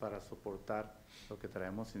 para soportar lo que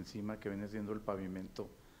traemos encima, que viene siendo el pavimento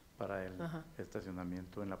para el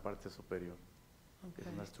estacionamiento en la parte superior. Okay.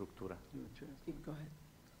 Es una estructura. Go ahead.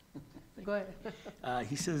 Go ahead.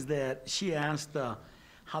 He says that she asked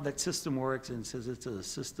how that system works, and says it's a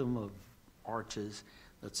system of arches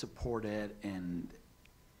that support it, and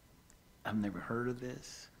I've never heard of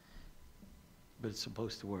this, but it's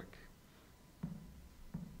supposed to work.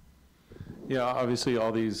 Yeah, obviously,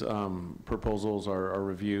 all these proposals are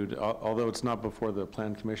reviewed. Although it's not before the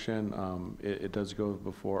Plan Commission, it does go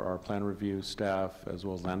before our plan review staff as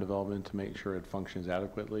well as land development to make sure it functions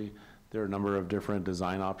adequately. There are a number of different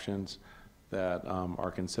design options that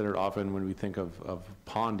are considered. Often when we think of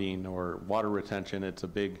ponding or water retention, it's a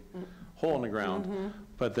big hole in the ground.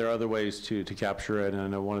 But there are other ways to capture it. And I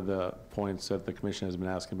know one of the points that the Commission has been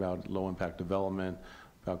asking about low-impact development,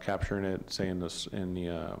 about capturing it, say in the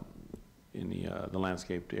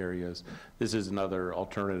landscaped areas. This is another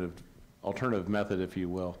alternative method, if you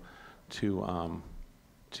will, to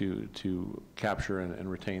capture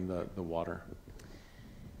and retain the water.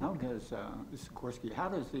 How does, Sikorsky, how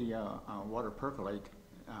does the water percolate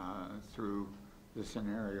through the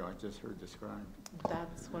scenario I just heard described?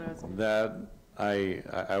 That's what I was going to That,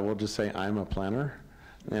 I will just say I'm a planner,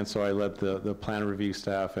 and so I let the plan review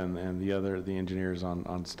staff and the engineers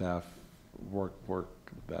on staff work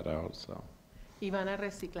that out, so. ¿Y van a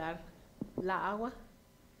reciclar la agua?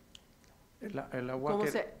 El agua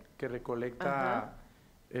que recolecta,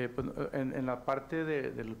 pues, en la parte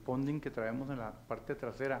del ponding que traemos en la parte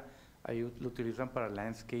trasera, ahí lo utilizan para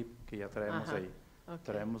landscape que ya traemos ahí. Okay.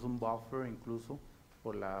 Traemos un buffer incluso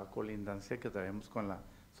por la colindancia que traemos con la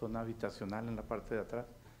zona habitacional en la parte de atrás.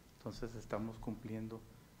 Entonces estamos cumpliendo,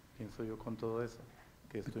 pienso yo, con todo eso,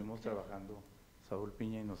 que estuvimos trabajando Saúl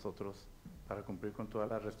Piña y nosotros para cumplir con todas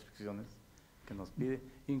las restricciones que nos pide.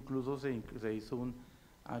 Incluso se hizo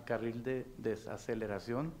al carril de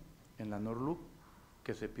desaceleración en la Norloop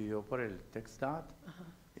que se pidió por el TxDOT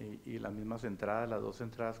y las mismas entradas, las dos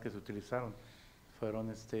entradas que se utilizaron fueron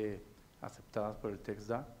aceptadas por el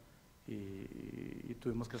TxDOT y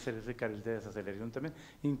tuvimos que hacer ese carril de desaceleración también.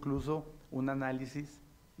 Incluso un análisis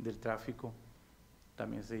del tráfico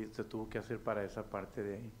también se tuvo que hacer para esa parte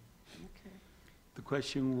de ahí. Okay. The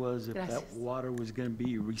question was if that Gracias. water was going to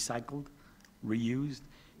be recycled, reused,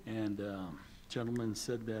 and gentleman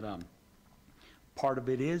said that part of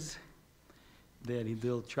it is, that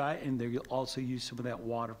they'll try, and they'll also use some of that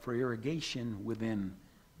water for irrigation within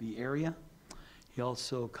the area. He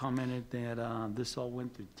also commented that this all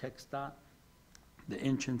went through TxDOT, the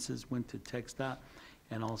entrances went to TxDOT,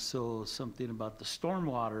 and also something about the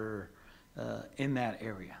stormwater in that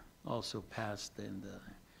area also passed and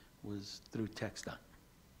was through TxDOT.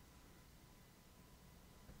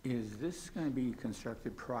 Is this going to be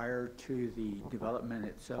constructed prior to the development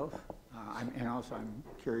itself? And also, I'm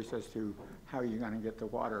curious as to how you're going to get the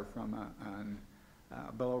water from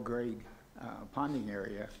a below-grade ponding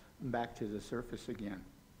area back to the surface again.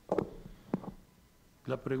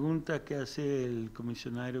 La pregunta que hace el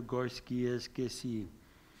comisionado Gorski es que si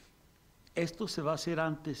esto se va a hacer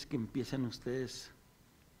antes que empiecen ustedes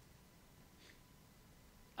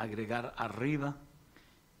a agregar arriba.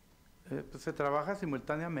 Pues se trabaja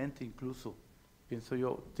simultáneamente incluso, pienso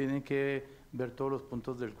yo. Tienen que ver todos los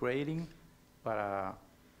puntos del grading para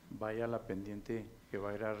vaya la pendiente que va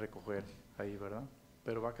a ir a recoger ahí, ¿verdad?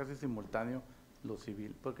 Pero va casi simultáneo lo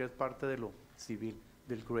civil, porque es parte de lo civil,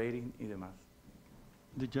 del grading y demás.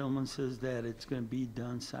 The gentleman says that it's going to be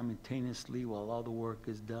done simultaneously while all the work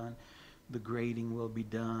is done. The grading will be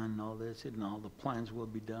done, all this, and all the plans will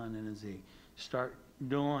be done. And as they start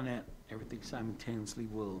doing it, everything simultaneously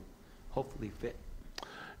will hopefully fit.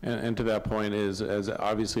 And to that point is, as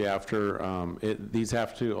obviously after, these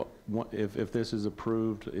have to, if this is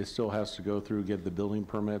approved, it still has to go through, get the building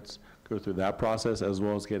permits, go through that process, as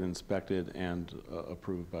well as get inspected and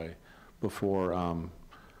approved before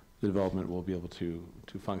the development will be able to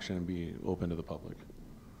function and be open to the public.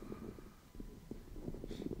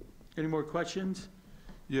 Any more questions?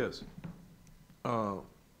 Yes.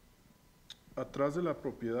 Atrás de la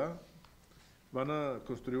propiedad van a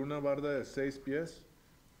construir una barda de 6 pies.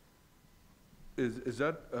 Is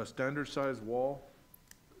that a standard size wall,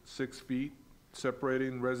 6 feet,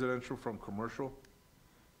 separating residential from commercial?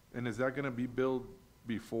 And is that gonna be built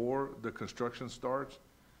before the construction starts?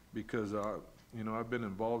 Because, you know, I've been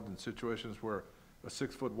involved in situations where a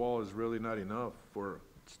 6-foot wall is really not enough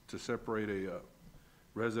to separate a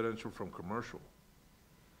residential from commercial.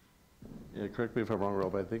 Yeah, correct me if I'm wrong,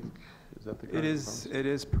 Rob, I think, is that the correct? It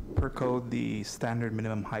is per code the standard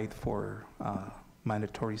minimum height for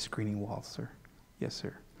mandatory screening walls, sir. Yes,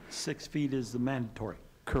 sir. 6 feet is the mandatory.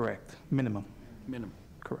 Correct, minimum, Minimum.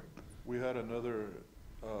 correct. We had another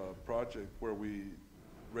project where we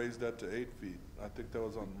raised that to 8 feet. I think that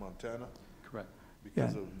was on Montana Correct.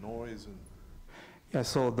 because Yeah. of noise and. Yeah,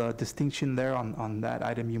 so the distinction there on that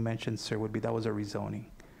item you mentioned, sir, would be that was a rezoning,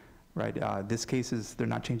 right? This case is, they're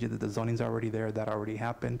not changing, the zoning's already there, that already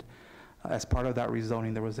happened. As part of that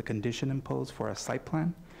rezoning, there was a condition imposed for a site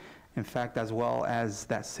plan. In fact, as well as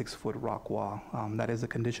that 6-foot rock wall. That is a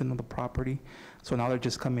condition of the property. So now they're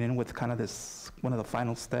just coming in with kind of this, one of the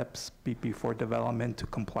final steps before development to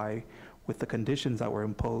comply with the conditions that were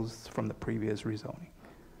imposed from the previous rezoning.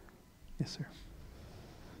 Yes, sir.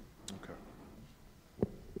 Okay.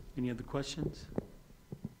 Any other questions?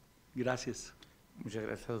 Gracias. Muchas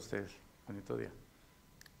gracias a ustedes. Bonito día.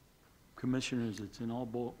 Commissioners, it's in all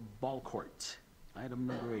ball courts. Item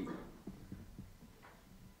number 8.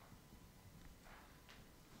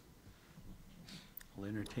 I'll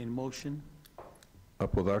entertain a motion.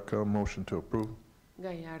 Apodaca, motion to approve.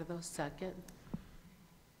 Gallardo, second.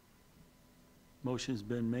 Motion's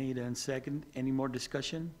been made and second. Any more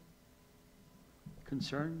discussion?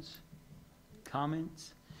 Concerns?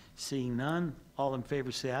 Comments? Seeing none, all in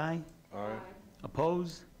favor say aye. Aye.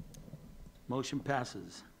 Opposed? Motion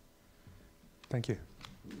passes. Thank you.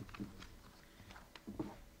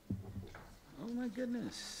 Oh my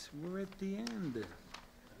goodness, we're at the end.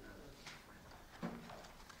 I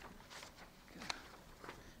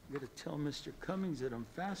gotta tell Mr. Cummings that I'm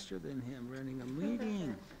faster than him running a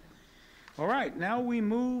meeting. All right, now we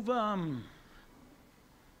move, let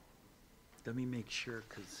me make sure,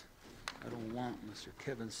 because I don't want Mr.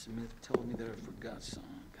 Kevin Smith telling me that I forgot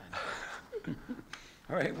something. God.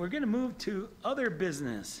 All right, we're gonna move to other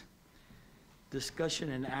business.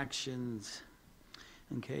 Discussion and actions.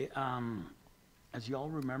 Okay, as y'all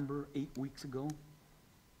remember, 8 weeks ago,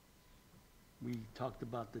 We talked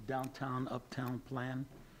about the downtown, uptown plan,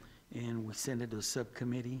 and we sent it to a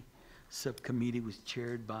subcommittee. Subcommittee was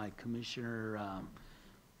chaired by Commissioner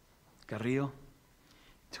Carrillo,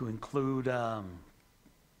 to include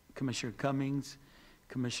Commissioner Cummings,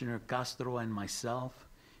 Commissioner Castro, and myself.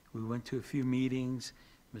 We went to a few meetings.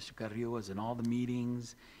 Mr. Carrillo was in all the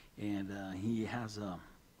meetings, and he has a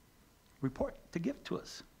report to give to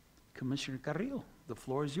us. Commissioner Carrillo, the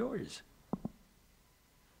floor is yours.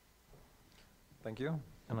 Thank you.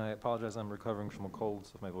 And I apologize, I'm recovering from a cold,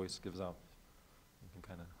 so if my voice gives out, you can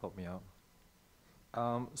kind of help me out.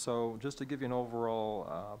 So just to give you an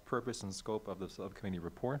overall purpose and scope of the subcommittee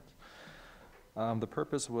report, the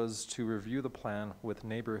purpose was to review the plan with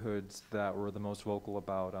neighborhoods that were the most vocal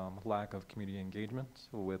about lack of community engagement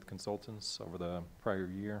with consultants over the prior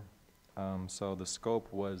year. So the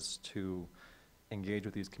scope was to engage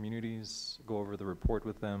with these communities, go over the report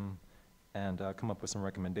with them, and come up with some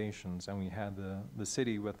recommendations. And we had the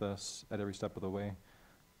city with us at every step of the way,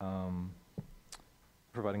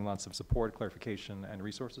 providing lots of support, clarification, and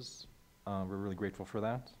resources. We're really grateful for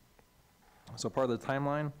that. So part of the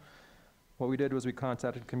timeline, what we did was we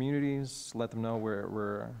contacted communities, let them know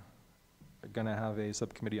we're gonna have a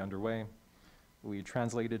subcommittee underway. We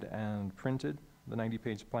translated and printed the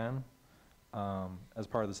 90-page plan as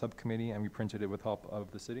part of the subcommittee, and we printed it with help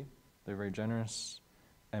of the city. They're very generous,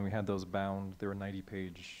 and we had those bound. They were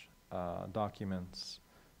 90-page documents,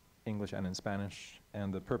 English and in Spanish,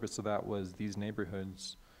 and the purpose of that was these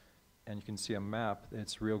neighborhoods, and you can see a map.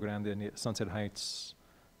 It's Rio Grande, Sunset Heights,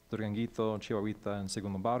 Duranguito, Chihuahuita, and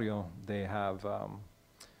Segundo Barrio. They have a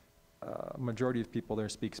majority of people there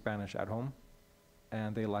speak Spanish at home,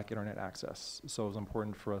 and they lack internet access. So it was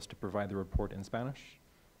important for us to provide the report in Spanish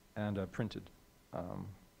and printed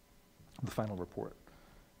the final report.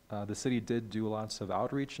 The city did do lots of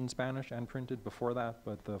outreach in Spanish and printed before that,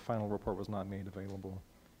 but the final report was not made available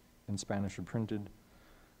in Spanish or printed.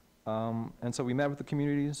 And so we met with the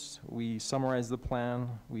communities, we summarized the plan,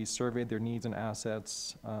 we surveyed their needs and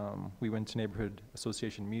assets, we went to neighborhood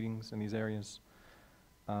association meetings in these areas.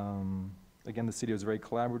 Again, the city was very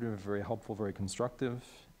collaborative, very helpful, very constructive,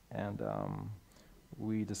 and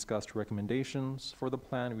we discussed recommendations for the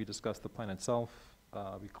plan, we discussed the plan itself,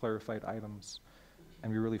 we clarified items,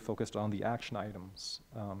 and we really focused on the action items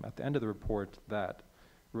at the end of the report that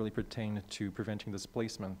really pertain to preventing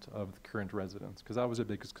displacement of the current residents, because that was our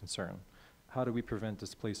biggest concern. How do we prevent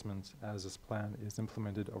displacement as this plan is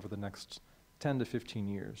implemented over the next 10 to 15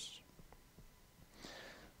 years?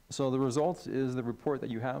 So the result is the report that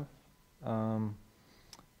you have.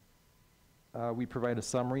 We provide a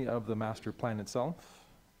summary of the master plan itself,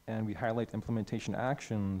 and we highlight implementation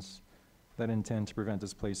actions that intend to prevent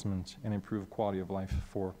displacement and improve quality of life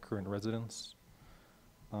for current residents.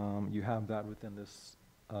 You have that within this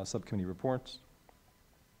subcommittee reports.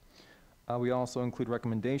 We also include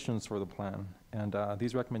recommendations for the plan, and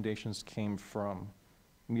these recommendations came from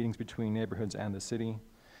meetings between neighborhoods and the city.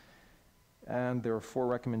 And there are 4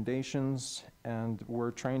 recommendations, and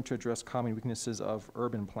we're trying to address common weaknesses of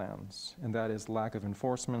urban plans, and that is lack of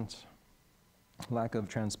enforcement, lack of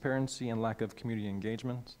transparency, and lack of community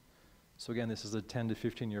engagement. So again, this is a 10 to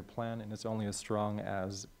 15-year plan, and it's only as strong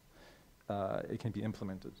as it can be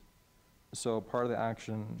implemented. So part of the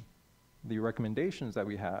action, the recommendations that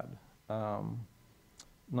we had,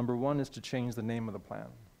 number 1 is to change the name of the plan.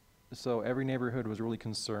 So every neighborhood was really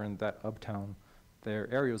concerned that Uptown, their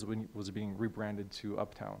area was being rebranded to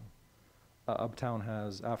Uptown. Uptown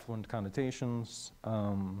has affluent connotations.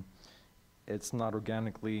 It's not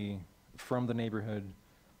organically from the neighborhood.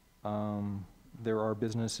 There are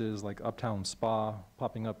businesses like Uptown Spa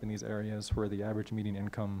popping up in these areas where the average median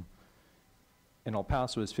income in El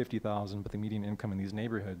Paso is $50,000, but the median income in these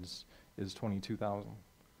neighborhoods is $22,000.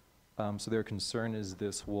 So their concern is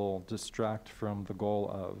this will distract from the goal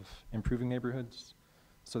of improving neighborhoods.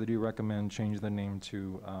 So they do recommend changing the name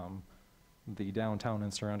to the Downtown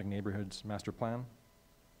and Surrounding Neighborhoods Master Plan.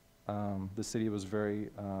 The city was very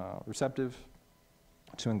receptive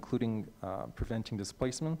to including preventing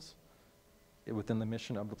displacements within the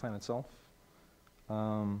mission of the plan itself.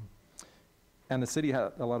 And the city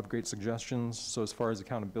had a lot of great suggestions. So as far as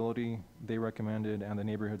accountability, they recommended, and the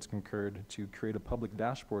neighborhoods concurred, to create a public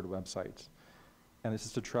dashboard website. And this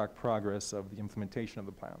is to track progress of the implementation of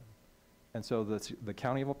the plan. And so the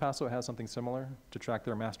county of El Paso has something similar to track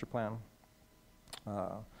their master plan.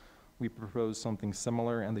 We proposed something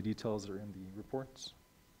similar, and the details are in the reports.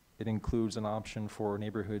 It includes an option for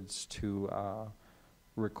neighborhoods to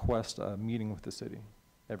request a meeting with the city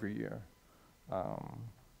every year.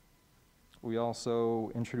 We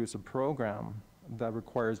also introduced a program that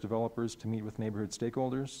requires developers to meet with neighborhood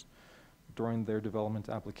stakeholders during their development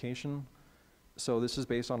application. So this is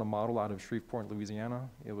based on a model out of Shreveport, Louisiana.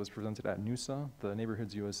 It was presented at NUSA, the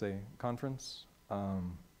Neighborhoods USA conference.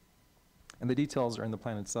 And the details are in the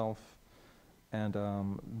plan itself. And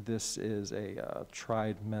this is a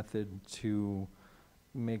tried method to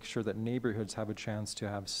make sure that neighborhoods have a chance to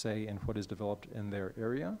have say in what is developed in their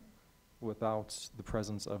area without the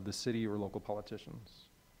presence of the city or local politicians.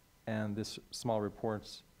 And this small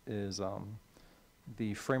report is,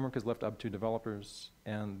 the framework is left up to developers,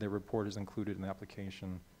 and their report is included in the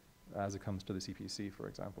application as it comes to the CPC, for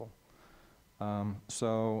example.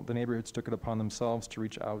 So the neighborhoods took it upon themselves to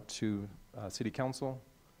reach out to City Council.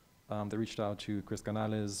 They reached out to Chris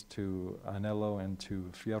Canales, to Anello, and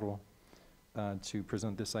to Fierro to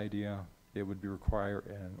present this idea. It would be required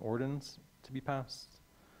an ordinance to be passed.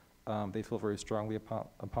 They feel very strongly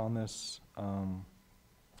upon this, and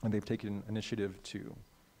they've taken initiative to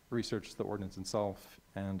research the ordinance itself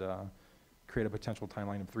and create a potential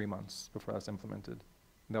timeline of 3 months before that's implemented.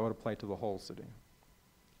 That would apply to the whole city.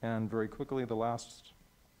 And very quickly, the last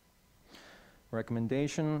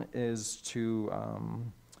recommendation is to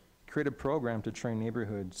create a program to train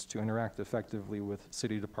neighborhoods to interact effectively with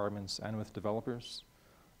city departments and with developers.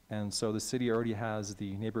 And so the city already has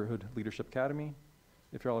the Neighborhood Leadership Academy.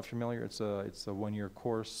 If you're all familiar, it's a one-year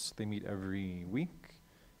course. They meet every week,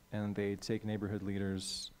 and they take neighborhood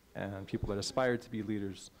leaders and people that aspire to be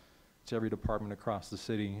leaders to every department across the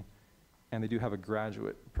city. And they do have a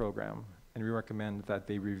graduate program, and we recommend that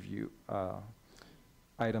they review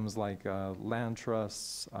items like land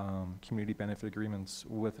trusts, community benefit agreements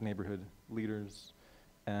with neighborhood leaders,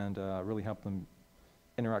 and really help them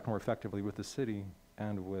interact more effectively with the city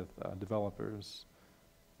and with developers.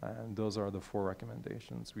 And those are the 4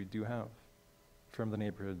 recommendations we do have from the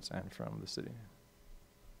neighborhoods and from the city.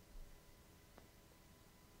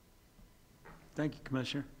 Thank you,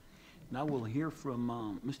 Commissioner. Now we'll hear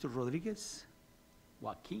from Mr. Rodriguez,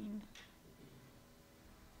 Joaquin.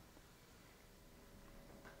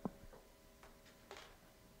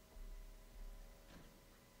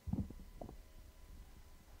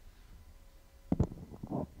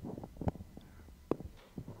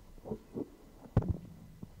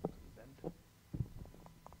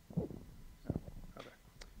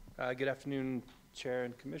 Good afternoon, Chair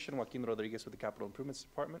and Commission. Joaquin Rodriguez with the Capital Improvements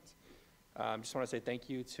Department. Just want to say thank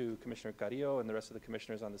you to Commissioner Carrillo and the rest of the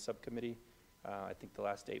commissioners on the subcommittee. I think the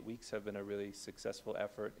last 8 weeks have been a really successful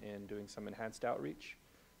effort in doing some enhanced outreach.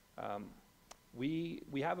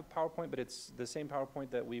 We have a PowerPoint, but it's the same PowerPoint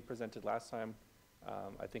that we presented last time.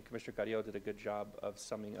 I think Commissioner Carrillo did a good job of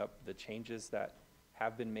summing up the changes that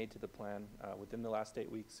have been made to the plan within the last 8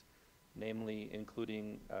 weeks, namely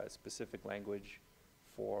including specific language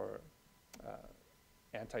for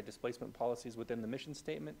anti-displacement policies within the mission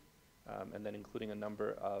statement, and then including a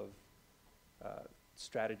number of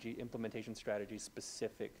implementation strategies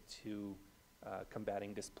specific to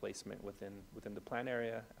combating displacement within the plan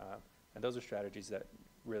area. And those are strategies that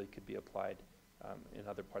really could be applied in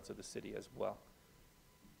other parts of the city as well.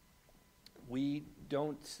 We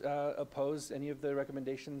don't oppose any of the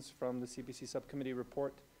recommendations from the CPC subcommittee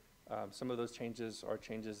report. Some of those changes are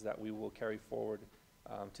changes that we will carry forward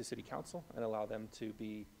to City Council and allow them to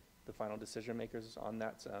be the final decision makers on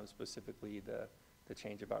that, specifically the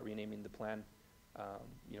change about renaming the plan.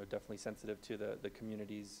 Definitely sensitive to the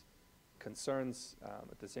community's concerns.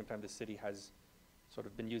 At the same time, the city has sort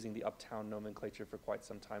of been using the uptown nomenclature for quite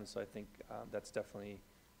some time, so I think that's definitely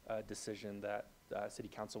a decision that City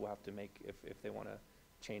Council will have to make if they want to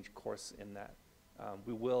change course in that.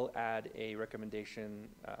 We will add a recommendation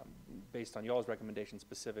based on y'all's recommendation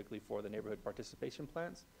specifically for the neighborhood participation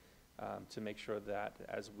plans to make sure that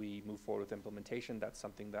as we move forward with implementation, that's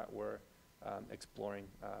something that we're exploring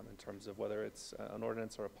in terms of whether it's an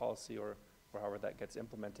ordinance or a policy or however that gets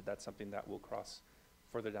implemented. That's something that will cross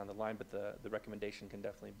further down the line, but the recommendation can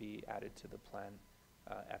definitely be added to the plan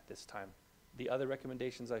at this time. The other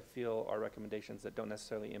recommendations I feel are recommendations that don't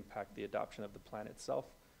necessarily impact the adoption of the plan itself,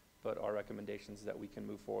 but are recommendations that we can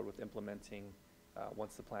move forward with implementing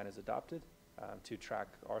once the plan is adopted to track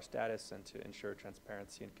our status and to ensure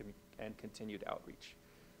transparency and continued outreach.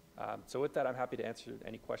 So with that, I'm happy to answer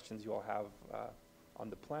any questions you all have on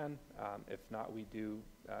the plan. If not, we do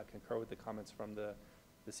concur with the comments from the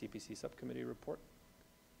CPC subcommittee report.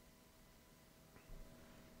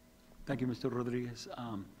 Thank you, Mr. Rodriguez.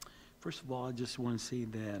 First of all, I just want to say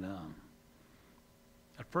that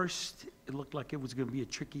at first, it looked like it was going to be a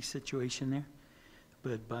tricky situation there,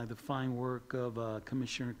 but by the fine work of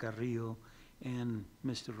Commissioner Carrillo and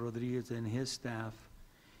Mr. Rodriguez and his staff,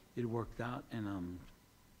 it worked out, and I'm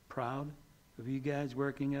proud of you guys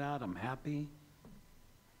working it out. I'm happy.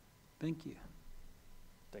 Thank you.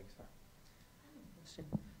 Thanks, sir.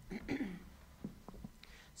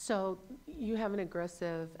 So you have an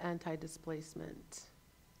aggressive anti-displacement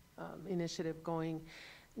initiative going.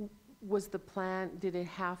 Was the plan, did it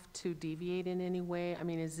have to deviate in any way? I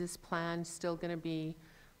mean, is this plan still going to be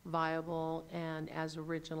viable and as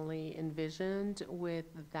originally envisioned with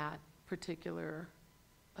that particular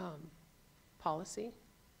policy?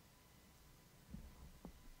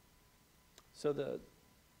 So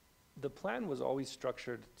the plan was always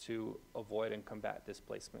structured to avoid and combat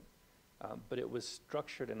displacement, but it was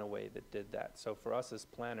structured in a way that did that. So for us as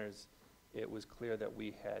planners, it was clear that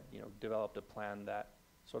we had, developed a plan that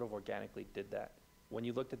sort of organically did that. When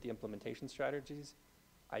you looked at the implementation strategies,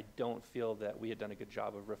 I don't feel that we had done a good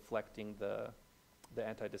job of reflecting the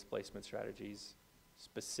anti-displacement strategies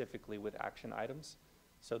specifically with action items.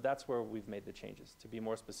 So that's where we've made the changes, to be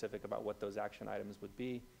more specific about what those action items would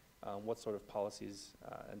be, what sort of policies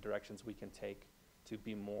and directions we can take to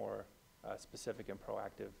be more specific and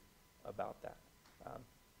proactive about that.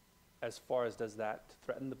 As far as does that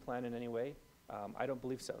threaten the plan in any way, I don't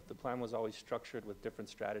believe so. The plan was always structured with different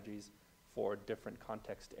strategies for different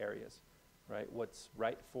context areas, right? What's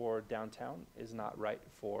right for downtown is not right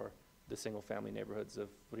for the single-family neighborhoods of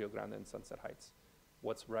Rio Grande and Sunset Heights.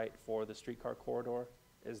 What's right for the streetcar corridor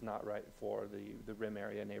is not right for the Rim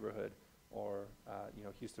area neighborhood or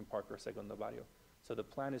Houston Park or Segundo Barrio. So the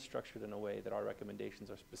plan is structured in a way that our recommendations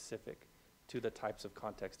are specific to the types of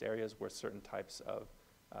context areas where certain types of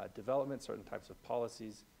development, certain types of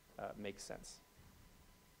policies make sense.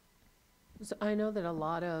 So I know that a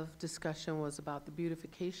lot of discussion was about the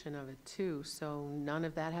beautification of it too, so none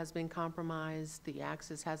of that has been compromised, the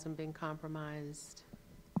access hasn't been compromised?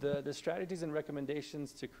 The strategies and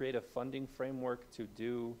recommendations to create a funding framework to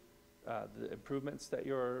do the improvements that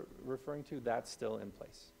you're referring to, that's still in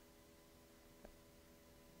place.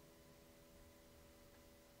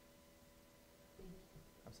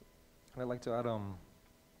 I'd like to add, I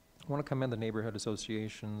want to commend the neighborhood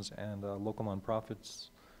associations and local nonprofits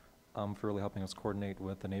for really helping us coordinate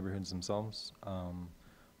with the neighborhoods themselves.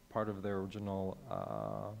 Part of their original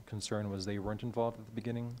concern was they weren't involved at the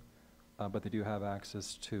beginning, but they do have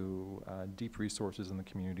access to deep resources in the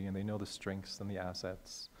community, and they know the strengths and the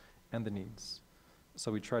assets and the needs.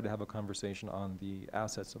 So we tried to have a conversation on the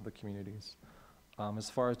assets of the communities. As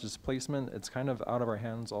far as displacement, it's kind of out of our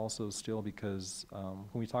hands also still because when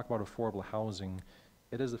we talk about affordable housing,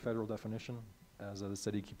 it is a federal definition, as the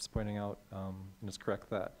city keeps pointing out, and it's correct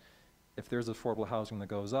that if there's affordable housing that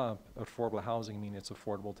goes up, affordable housing means it's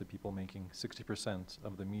affordable to people making 60%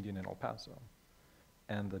 of the median in El Paso.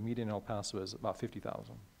 And the median in El Paso is about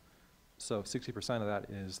 50,000. So 60% of that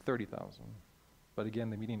is 30,000. But again,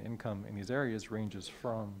 the median income in these areas ranges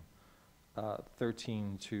from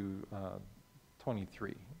 13 to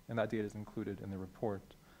 23, and that data is included in the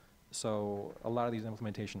report. So a lot of these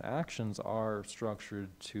implementation actions are structured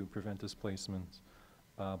to prevent displacement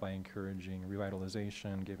by encouraging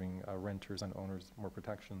revitalization, giving renters and owners more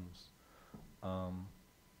protections.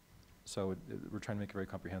 So we're trying to make it very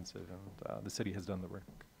comprehensive, and the city has done the work.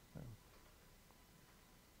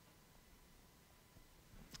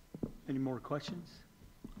 Any more questions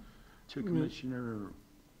to Commissioner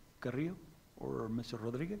Carrillo or Mr.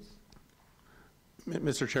 Rodriguez?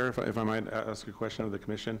 Mr. Chair, if I might ask a question of the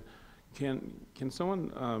commission, can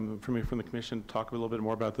someone from the commission talk a little bit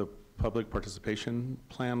more about the public participation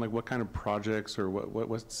plan? Like what kind of projects or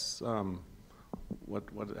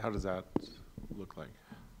how does that look like?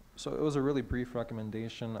 So it was a really brief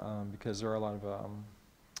recommendation because there are a lot of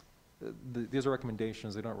these are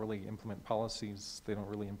recommendations. They don't really implement policies. They don't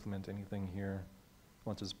really implement anything here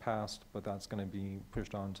once it's passed, but that's going to be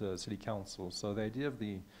pushed on to city council. So the idea of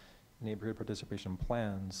the neighborhood participation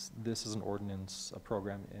plans, this is an ordinance, a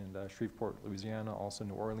program in Shreveport, Louisiana, also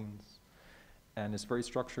New Orleans, and it's very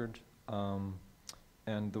structured.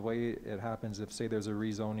 And the way it happens, if say there's a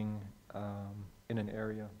rezoning in an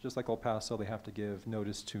area, just like El Paso, they have to give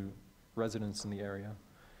notice to residents in the area,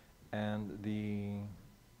 and the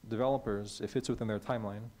developers, if it's within their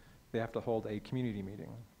timeline, they have to hold a community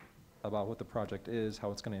meeting about what the project is, how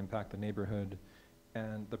it's going to impact the neighborhood,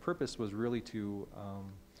 and the purpose was really to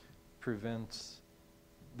prevent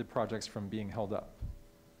the projects from being held up.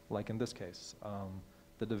 Like in this case,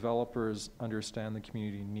 the developers understand the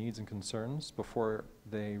community needs and concerns before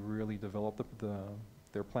they really develop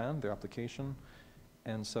their plan, their application,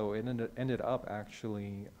 and so it ended up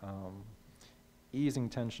actually easing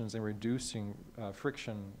tensions and reducing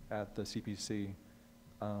friction at the CPC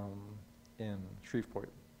in Shreveport,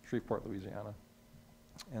 Louisiana.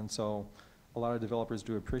 And so a lot of developers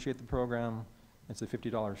do appreciate the program. It's a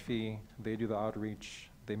 $50 fee. They do the outreach.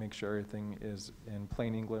 They make sure everything is in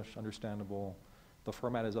plain English, understandable. The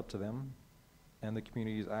format is up to them. And the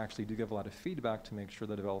communities actually do give a lot of feedback to make sure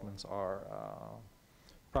the developments are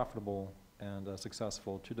profitable and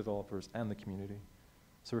successful to developers and the community.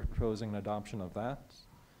 So we're proposing an adoption of that.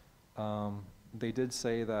 They did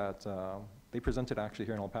say that, they presented actually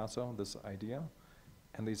here in El Paso, this idea,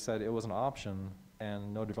 and they said it was an option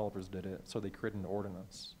and no developers did it, so they created an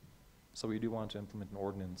ordinance. So we do want to implement an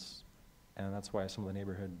ordinance, and that's why some of the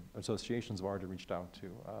neighborhood associations have already reached out to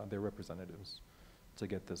their representatives to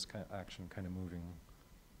get this action kind of moving.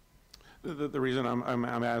 The reason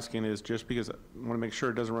I'm asking is just because I want to make sure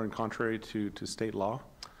it doesn't run contrary to state law.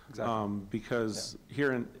 Exactly. Because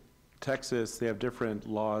here in Texas, they have different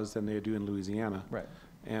laws than they do in Louisiana. Right.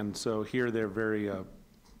 And so here they're very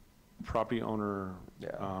property owner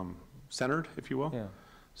centered, if you will. Yeah.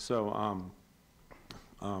 So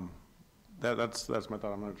that's my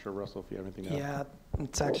thought. I'm not sure, Russell, if you have anything to add. Yeah,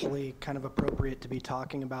 it's actually kind of appropriate to be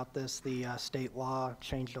talking about this. The state law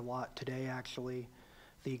changed a lot today, actually.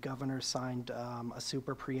 The governor signed a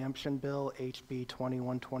super preemption bill, HB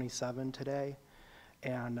 2127, today.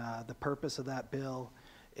 And the purpose of that bill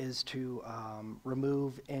is to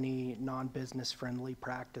remove any non-business friendly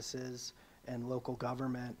practices in local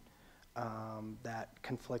government that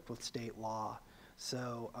conflict with state law.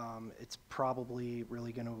 So it's probably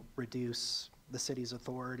really going to reduce the city's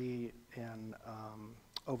authority and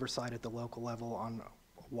oversight at the local level on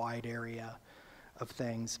a wide area of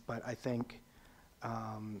things. But I think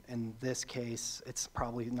in this case, it's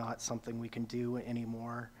probably not something we can do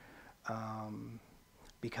anymore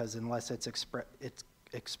because unless it's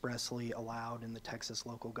expressly allowed in the Texas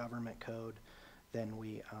Local Government Code, then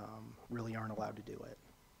we really aren't allowed to do it.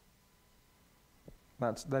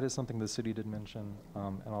 That is something the city did mention,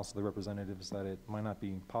 and also the representatives, that it might not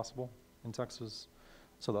be possible in Texas.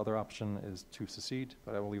 So the other option is to secede,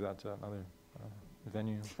 but I will leave that to another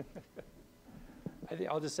venue. I think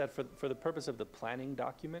I'll just add, for the purpose of the planning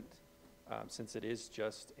document, since it is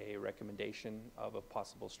just a recommendation of a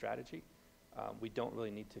possible strategy, we don't really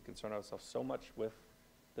need to concern ourselves so much with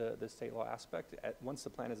the state law aspect. Once the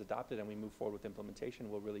plan is adopted and we move forward with implementation,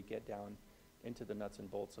 we'll really get down into the nuts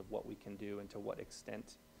and bolts of what we can do and to what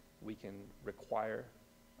extent we can require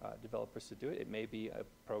developers to do it. It may be a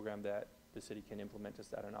program that the city can implement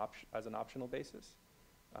just as an optional basis.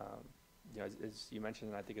 You know, as you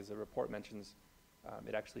mentioned, and I think as the report mentions,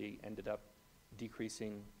 it actually ended up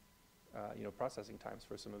decreasing processing times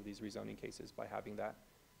for some of these rezoning cases by having that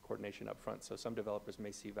coordination up front. So some developers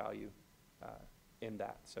may see value in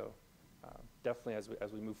that. So definitely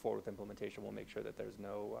as we move forward with implementation, we'll make sure that there's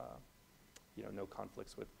no no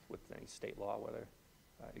conflicts with any state law, whether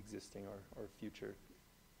existing or future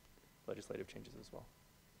legislative changes as well.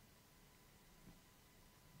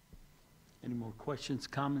 Any more questions,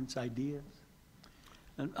 comments, ideas?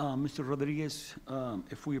 And, Mr. Rodriguez,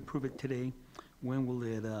 if we approve it today, when will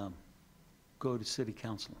it go to City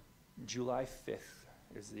Council? July 5th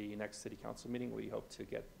is the next City Council meeting. We hope to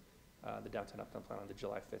get the Downtown Uptown Plan on the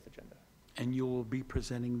July 5th agenda. And you will be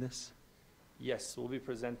presenting this? Yes, we'll be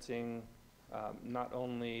presenting not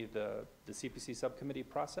only the CPC subcommittee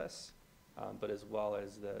process, but as well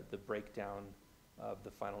as the breakdown of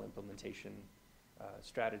the final implementation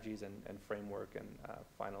strategies and framework and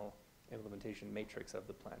final implementation matrix of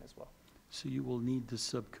the plan as well. So you will need the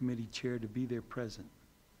subcommittee chair to be there present?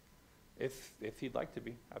 If he'd like to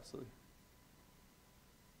be, absolutely.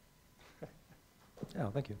 Yeah,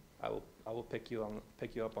 thank you. I will pick you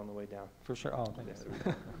up on the way down. For sure. Oh, thanks.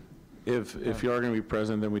 If you are going to be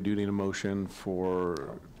present, then we do need a motion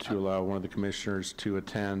to allow one of the commissioners to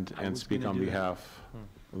attend and speak on behalf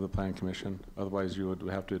of the Plan Commission. Otherwise, you would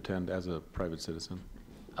have to attend as a private citizen.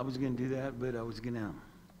 I was going to do that, but I was going to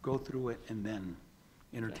go through it and then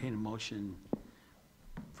entertain a motion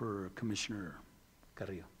for Commissioner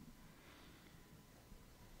Carrillo.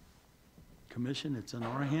 Commission, it's in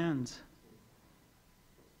our hands.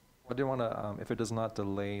 I do want to, if it does not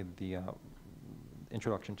delay the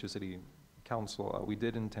introduction to City Council, we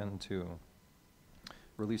did intend to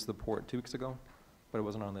release the report 2 weeks ago, but it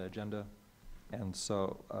wasn't on the agenda. And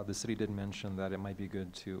so the city did mention that it might be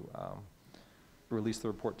good to release the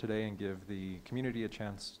report today and give the community a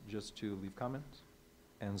chance just to leave comments.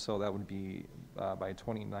 And so that would be by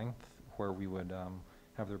 29th, where we would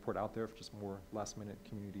have the report out there for just more last-minute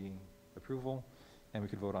community approval, and we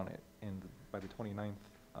could vote on it by the 29th.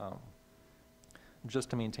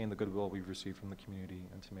 Just to maintain the goodwill we've received from the community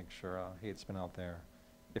and to make sure, hey, it's been out there.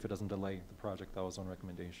 If it doesn't delay the project that was on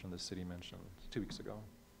recommendation the city mentioned 2 weeks ago.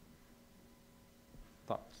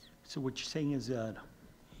 Thoughts? So what you're saying is that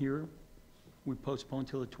here, we postpone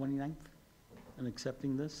till the 29th? in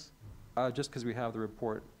accepting this? Just because we have the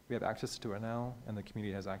report, we have access to it now, and the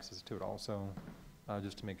community has access to it also,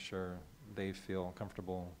 just to make sure they feel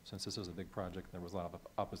comfortable, since this is a big project, there was a lot of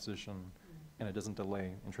opposition, and it doesn't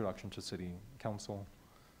delay introduction to city council,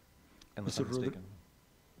 unless I'm mistaken.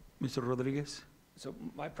 Mr. Rodriguez? So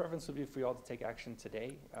my preference would be for you all to take action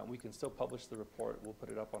today. We can still publish the report. We'll put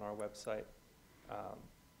it up on our website.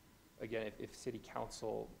 Again, if city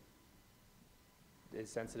council is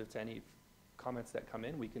sensitive to any comments that come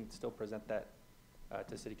in, we can still present that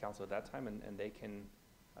to city council at that time, and they can,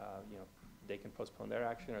 they can postpone their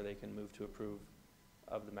action, or they can move to approve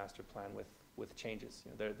of the master plan with changes.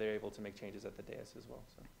 They're able to make changes at the dais as well,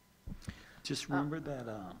 so. Just remember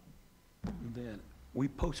that we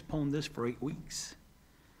postponed this for 8 weeks.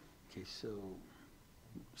 Okay, so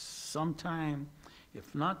sometime,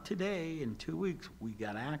 if not today, in 2 weeks, we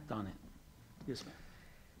got to act on it. Yes, ma'am.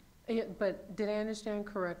 Yeah, but did I understand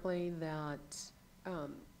correctly that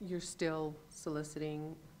you're still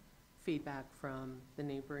soliciting feedback from the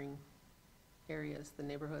neighboring areas, the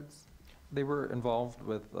neighborhoods? They were involved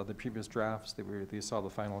with the previous drafts. They saw the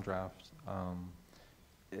final draft.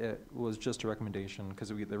 It was just a recommendation, because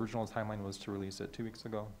the original timeline was to release it 2 weeks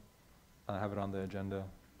ago, have it on the agenda,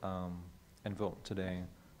 and vote today.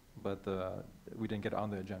 But we didn't get it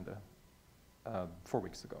on the agenda 4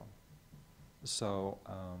 weeks ago. So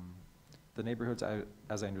the neighborhoods,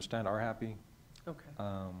 as I understand, are happy. Okay.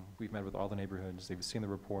 We've met with all the neighborhoods. They've seen the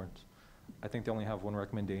report. I think they only have one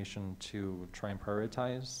recommendation, to try and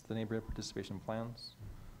prioritize the neighborhood participation plans,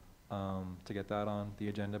 to get that on the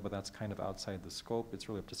agenda, but that's kind of outside the scope. It's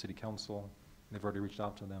really up to city council. They've already reached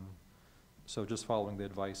out to them. So just following the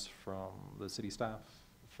advice from the city staff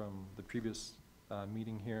from the previous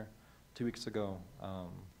meeting here 2 weeks ago,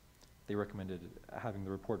 they recommended having the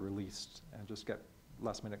report released and just get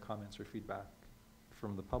last minute comments or feedback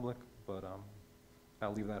from the public, but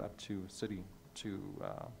I'll leave that up to city to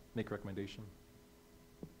make a recommendation.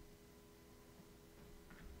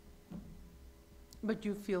 But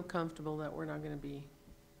you feel comfortable that we're not going to be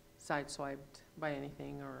sideswiped by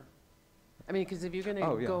anything, or, I mean, because if you're going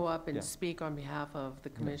to go up and speak on behalf of the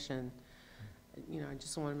commission, I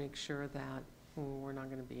just want to make sure that we're not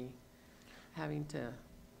going to be having to.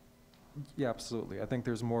 Yeah, absolutely. I think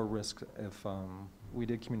there's more risk if we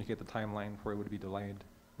did communicate the timeline where it would be delayed.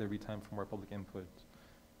 There'd be time for more public input,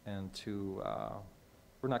 and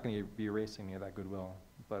we're not going to be erasing any of that goodwill,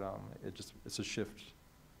 but it's a shift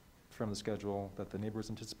from the schedule that the neighbors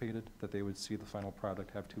anticipated, that they would see the final product,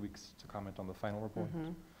 have 2 weeks to comment on the final report,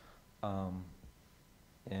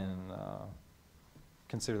 and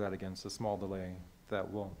consider that against a small delay that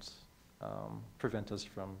won't prevent us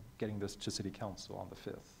from getting this to city council on the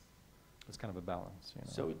 5th. It's kind of a balance,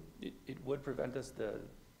 So it would prevent us, the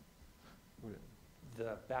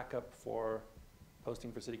backup for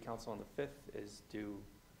posting for city council on the 5th is due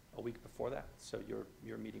a week before that, so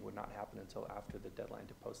your meeting would not happen until after the deadline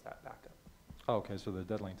to post that backup. Oh, okay, so the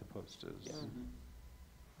deadline to post is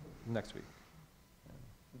next week.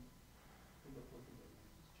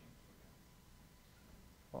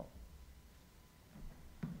 Well,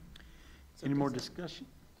 any more discussion?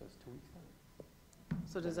 So it's 2 weeks then?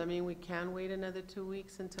 So does that mean we can wait another 2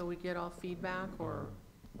 weeks until we get all feedback, or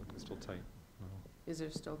it's still tight. is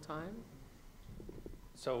there still time?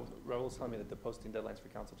 So Raul's telling me that the posting deadlines for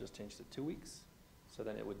council just changed to 2 weeks, so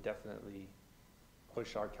then it would definitely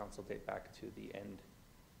push our council date back to the end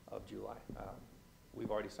of July.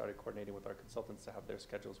 We've already started coordinating with our consultants to have their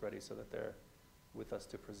schedules ready so that they're with us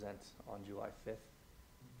to present on July 5th.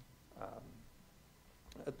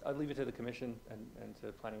 I'd leave it to the commission and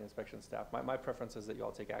to planning and inspection staff. My preference is that you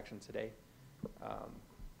all take action today.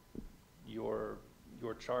 Your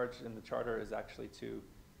charge in the charter is actually to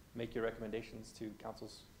make your recommendations to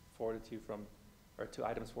councils forwarded to you from, or to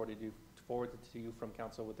items forwarded to you from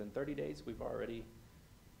council within 30 days. We've already,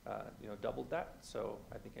 doubled that. So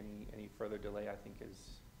I think any further delay, I think,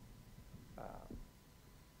 is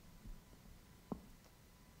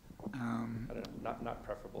I don't know, not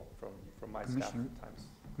preferable from my staff at times.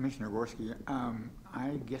 Commissioner Gorski, I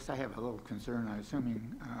guess I have a little concern. I'm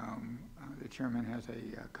assuming the chairman has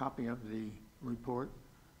a copy of the report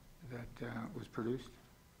that was produced.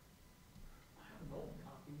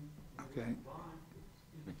 Okay.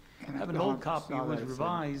 I have an old copy, it was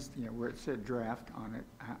revised. Yeah, where it said draft on it.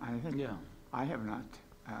 I think I have not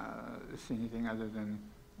seen anything other than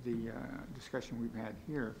the discussion we've had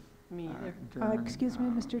here. Me either. Excuse me,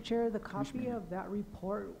 Mr. Chair, the copy of that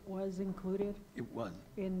report was included It was.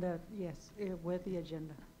 in the, with the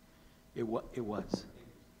agenda. It was.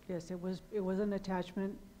 Yes, it was an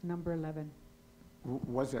attachment number 11.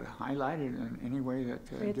 Was it highlighted in any way that It's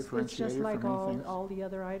just differentiated like from anything? all the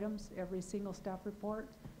other items, every single staff report,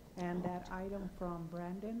 and that item from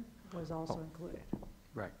Brandon was also included.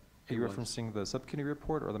 Right. Are you referencing the subcommittee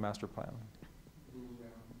report or the master plan?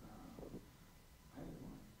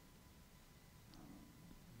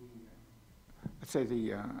 Let's say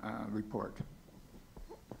the report.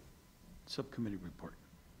 Subcommittee report.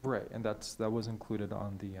 Right, and that was included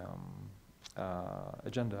on the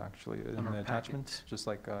agenda, actually, in On our the packet. attachments, just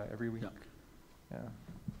like every week. Yeah.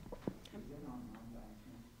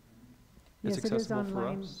 It's Yes, it is accessible for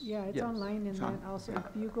online. us? Yeah, it's Yes. online, and It's then on- also,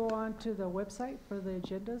 if you go on to the website for the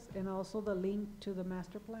agendas, and also the link to the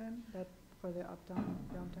master plan that, for the uptown,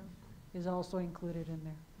 downtown, is also included in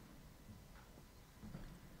there.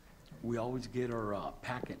 We always get our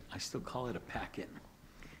packet. I still call it a packet.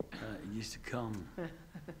 It used to come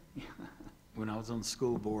when I was on the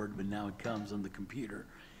school board, but now it comes on the computer.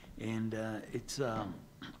 And it's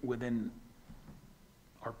within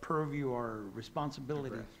our purview, our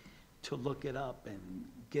responsibility to look it up and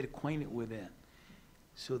get acquainted with it,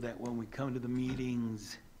 so that when we come to the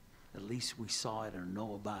meetings, at least we saw it or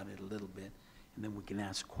know about it a little bit, and then we can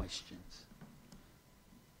ask questions.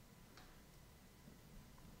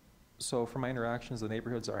 So from my interactions, the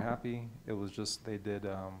neighborhoods are happy. It was just, they did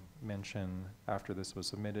mention after this was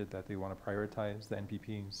submitted that they want to prioritize the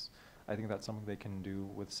NPPs. I think that's something they can do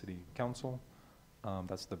with city council.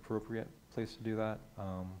 That's the appropriate place to do that.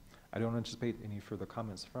 I don't anticipate any further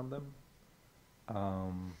comments from them.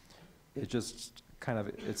 It just kind of,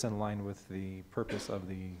 it's in line with the purpose of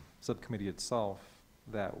the subcommittee itself,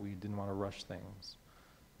 that we didn't want to rush things.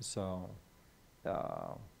 So,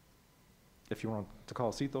 if you want to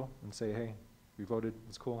call Cito and say, hey, we voted,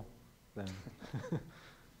 it's cool, then,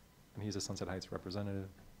 and he's a Sunset Heights representative,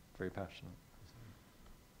 very passionate.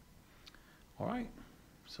 All right,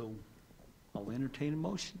 so I'll entertain a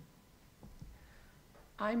motion.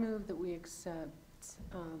 I move that we accept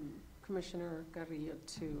Commissioner Carrillo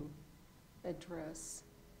to address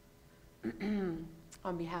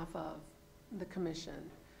on behalf of the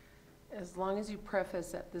commission, as long as you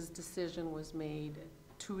preface that this decision was made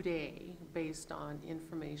today based on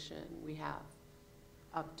information we have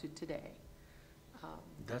up to today.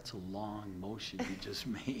 That's a long motion you just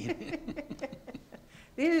made.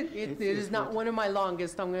 It is not one of my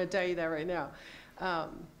longest, I'm going to tell you that right now.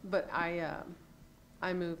 But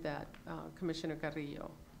I move that Commissioner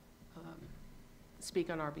Carrillo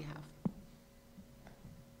speak on our behalf.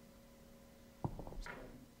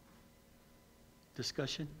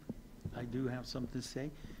 Discussion? I do have something to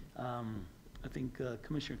say. I think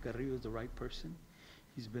Commissioner Carrillo is the right person.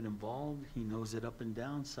 He's been involved, he knows it up and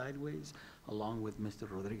down, sideways, along with Mr.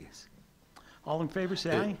 Rodriguez. All in favor,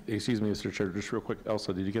 say aye. Excuse me, Mr. Chair, just real quick,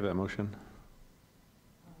 Elsa, did you get that motion?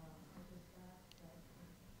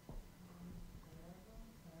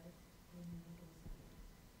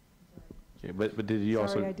 Okay, but did you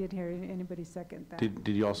also? Sorry, I didn't hear anybody second that.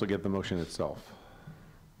 Did you also get the motion itself?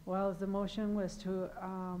 Well, the motion was to,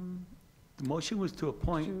 The motion was to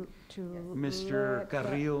appoint to Mr. let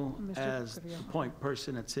Carrillo Mr. as Carrillo. the point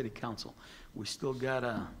person at city council. We still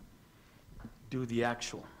gotta do the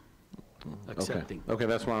actual accepting. Okay,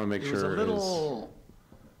 that's what I want to make It was a sure is. little,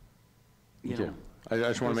 you Okay. know. I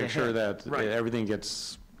just want to it make was sure ahead. that Right. everything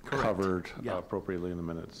gets Correct. covered Yeah. appropriately in the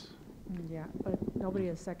minutes. Yeah, but nobody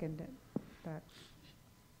has seconded that.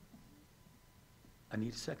 I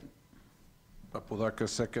need a second. Apodaca,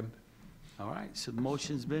 second. All right, so the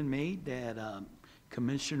motion's been made that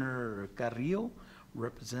Commissioner Carrillo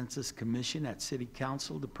represents this commission at city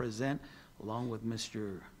council to present along with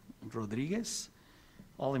Mr. Rodriguez.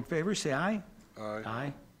 All in favor, say aye. Aye.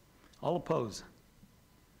 Aye. All opposed?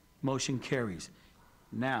 Motion carries.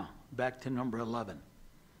 Now, back to number 11.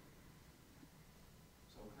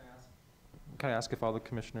 Can I ask if all the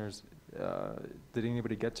commissioners, did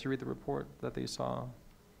anybody get to read the report that they saw?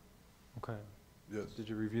 Okay. Yes. Did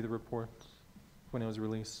you review the report when it was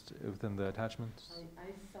released within the attachments?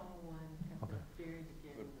 I saw one at Okay. the very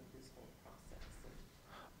beginning of this whole process.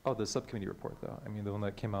 Oh, the subcommittee report, though. I mean, the one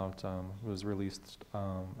that came out was released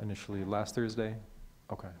initially last Thursday.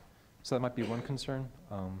 Okay. So that might be one concern.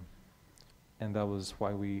 And that was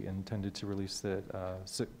why we intended to release it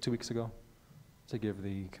 2 weeks ago, to give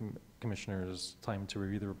the commissioners time to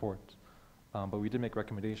review the report. But we did make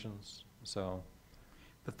recommendations, so.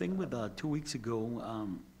 The thing with 2 weeks ago,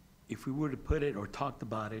 if we were to put it or talked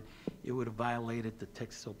about it, it would have violated the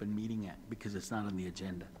Texas Open Meeting Act because it's not on the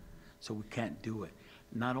agenda. So we can't do it.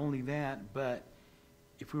 Not only that, but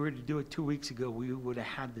if we were to do it 2 weeks ago, we would have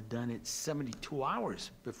had to done it 72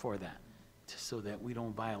 hours before that, so that we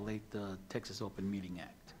don't violate the Texas Open Meeting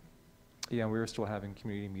Act. Yeah, we were still having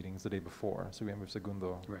community meetings the day before, so we have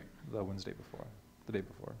Segundo Right. the Wednesday before, the day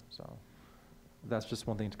before, so that's just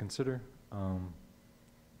one thing to consider.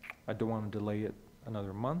 I don't want to delay it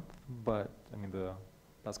another month, but, I mean,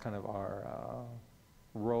 that's kind of our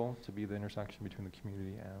role, to be the intersection between the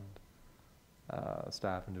community and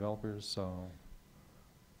staff and developers, so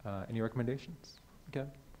any recommendations? Okay.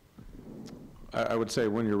 I would say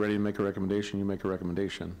when you're ready to make a recommendation, you make a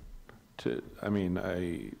recommendation.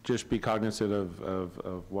 Just be cognizant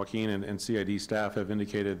of Joaquin and CID staff have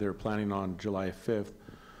indicated they're planning on July 5th,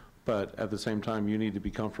 but at the same time, you need to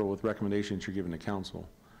be comfortable with recommendations you're giving to council.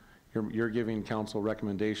 You're giving council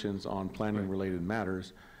recommendations on planning-related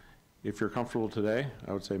matters. If you're comfortable today,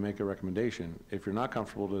 I would say make a recommendation. If you're not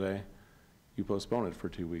comfortable today, you postpone it for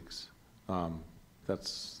 2 weeks.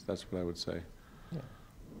 That's what I would say.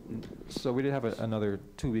 So we did have another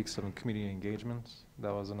 2 weeks of community engagement.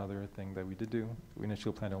 That was another thing that we did do. We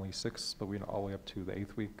initially planned only 6, but we went all the way up to the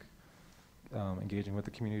 8th week, engaging with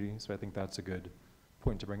the community. So I think that's a good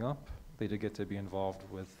point to bring up. They did get to be involved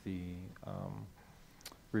with the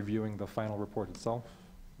reviewing the final report itself,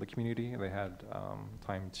 the community. They had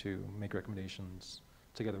time to make recommendations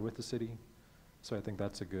together with the city. So I think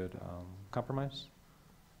that's a good compromise.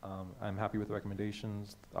 I'm happy with the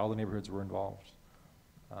recommendations. All the neighborhoods were involved.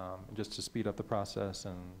 Just to speed up the process,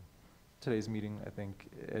 and today's meeting, I think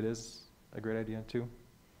it is a great idea to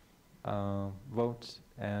vote,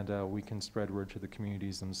 and we can spread word to the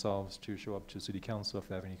communities themselves to show up to city council if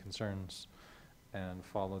they have any concerns and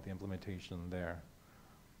follow the implementation there,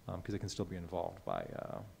 because they can still be involved by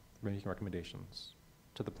making recommendations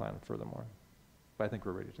to the plan furthermore. But I think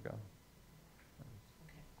we're ready to go.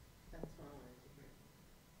 Okay, that's what I wanted to hear,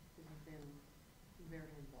 because you've been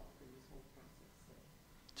very involved in this whole process, so.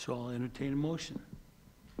 So I'll entertain a motion.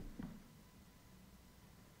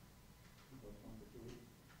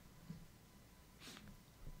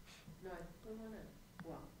 No, we want to,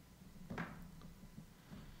 well,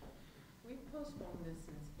 we've postponed this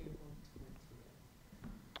since April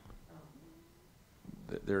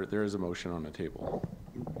 20th. There is a motion on the table.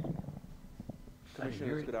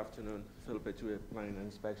 Commissioners, good afternoon. Philip Etue, Planning and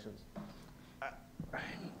Inspections.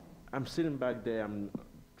 I'm sitting back there, I'm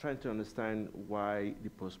trying to understand why the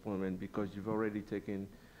postponement, because you've already taken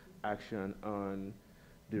action on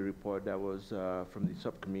the report that was from the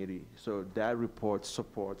subcommittee. So that report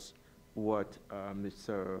supports what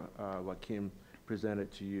Mr. Joaquin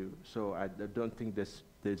presented to you. So I don't think there's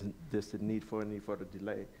a need for any further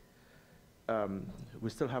delay. We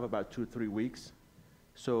still have about 2-3 weeks.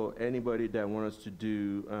 So anybody that wants us to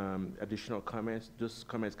do additional comments, those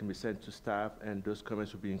comments can be sent to staff, and those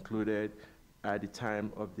comments will be included at the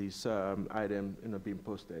time of this item being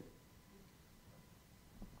posted.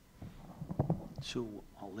 So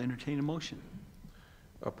I'll entertain a motion.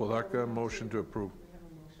 Apodaca, motion to approve.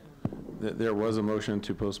 There was a motion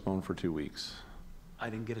to postpone for 2 weeks. I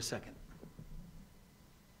didn't get a second.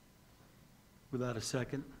 Without a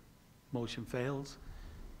second, motion fails.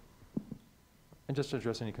 And just to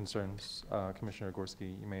address any concerns, Commissioner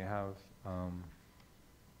Gorski, you may have,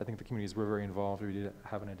 I think the communities were very involved. We did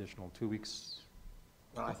have an additional 2 weeks.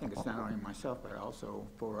 Well, I think it's not only myself, but also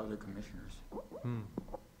 4 other commissioners.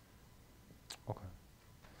 Okay.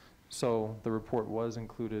 So the report was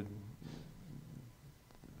included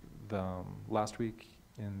last week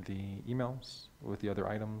in the emails with the other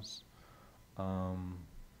items.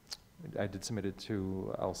 I did submit it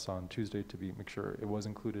to Elsa on Tuesday to make sure it was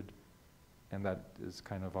included, and that is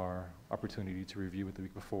kind of our opportunity to review it the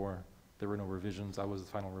week before. There were no revisions. That was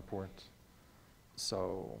the final report.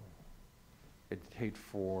 So I'd hate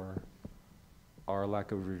for our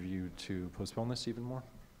lack of review to postpone this even more.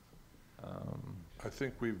 I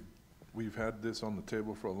think we've had this on the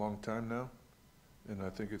table for a long time now, and I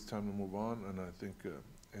think it's time to move on, and I think,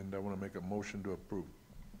 and I want to make a motion to approve.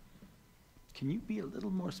 Can you be a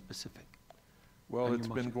little more specific? Well, it's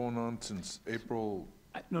been going on since April.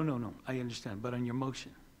 No, I understand, but on your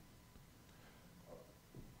motion.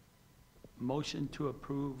 Motion to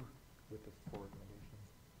approve. With the 4 recommendations.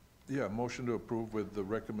 Yeah, motion to approve with the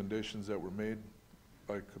recommendations that were made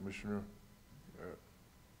by Commissioner.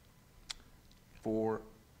 4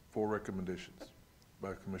 recommendations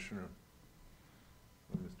by Commissioner,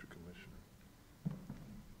 Mr. Commissioner.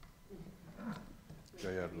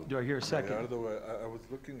 Gallardo. Do I hear a second? Gallardo, I was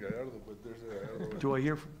looking Gallardo, but there's a Gallardo. Do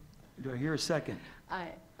I hear a second?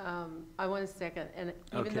 I want a second, and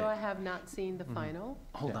even though I have not seen the final.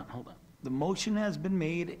 Hold on. The motion has been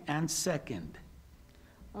made and second.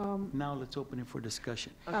 Now let's open it for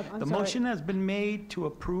discussion. The motion has been made to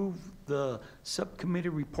approve the subcommittee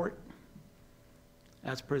report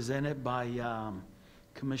as presented by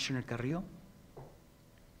Commissioner Carrillo?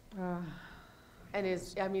 And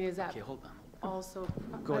is that Okay, hold on. also,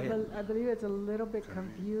 Go ahead. I believe it's a little bit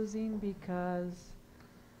confusing because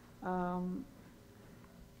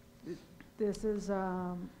this is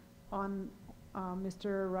on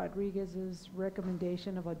Mr. Rodriguez's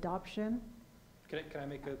recommendation of adoption. Can I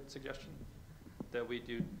make a suggestion? That we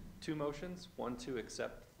do two motions, one to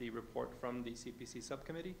accept the report from the CPC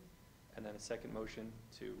subcommittee, and then a second motion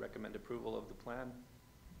to recommend approval of the plan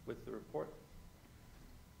with the report?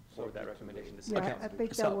 Or that recommendation to city Yeah, council? I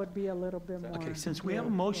think So- that would be a little bit more. Okay, since we have a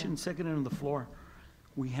yeah, motion seconded on the floor,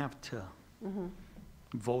 we have to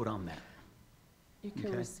vote on that. you can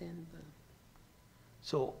Okay. rescind the,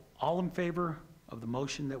 So all in favor of the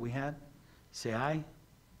motion that we had, say aye.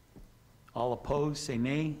 All opposed, say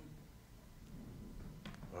nay.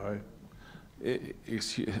 Aye.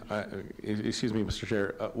 Excuse me, Mr.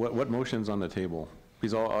 Chair, what motion's on the table?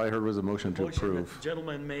 Because all I heard was a motion to Motion that approve. the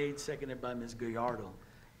gentleman made, seconded by Ms. Gallardo.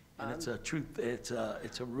 And it's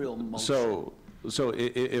a real motion. So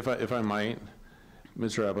if I might,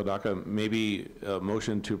 Mr. Apodaca, maybe a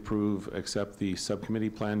motion to approve, accept the subcommittee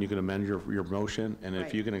plan, you can amend your motion, and if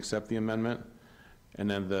Right. you can accept the amendment, and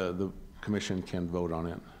then the commission can vote on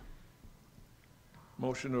it.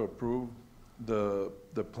 Motion to approve the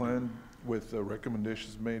plan with the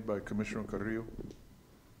recommendations made by Commissioner Carrillo.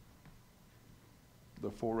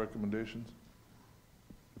 The 4 recommendations.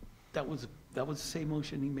 That was the same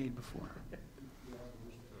motion he made before.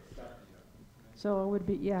 So it would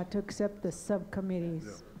be, yeah, to accept the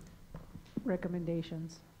subcommittee's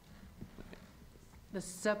recommendations. the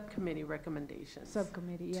subcommittee recommendation.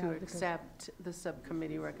 Subcommittee, yeah. To because- accept the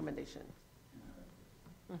subcommittee recommendation.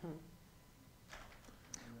 Mhm.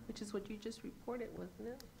 Which is what you just reported, wasn't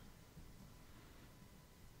it?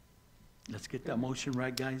 Let's get that motion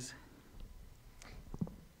right, guys.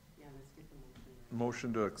 Yeah, let's get the motion.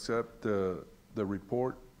 Motion to accept the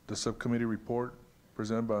report, the subcommittee report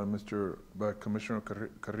presented by Commissioner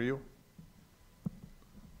Carrillo.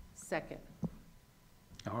 Second.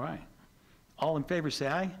 All right. All in favor, say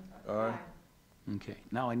aye. Aye. Okay,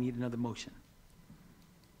 now I need another motion.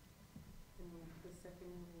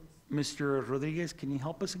 Mr. Rodriguez, can you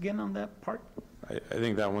help us again on that part? I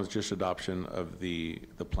think that one's just adoption of the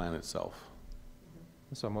plan itself.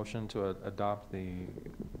 So a motion to adopt the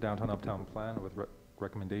downtown uptown plan with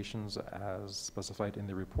recommendations as specified in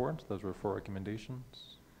the report. Those were 4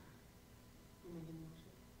 recommendations.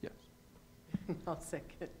 Yes. I'll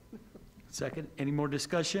second. Second, any more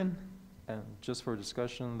discussion? And just for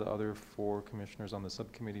discussion, the other 4 commissioners on the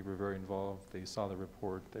subcommittee were very involved. They saw the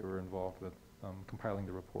report. They were involved with compiling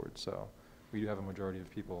the report. So we do have a majority of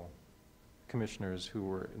people, commissioners who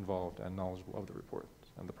were involved and knowledgeable of the report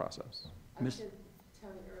and the process. I should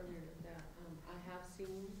tell you earlier that I have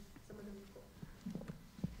seen some of the reports.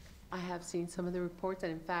 I have seen some of the reports,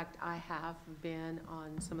 and in fact, I have been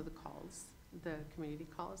on some of the calls, the community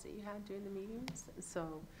calls that you had during the meetings.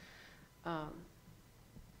 So,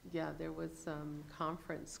 yeah, there was some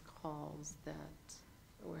conference calls that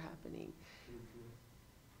were happening.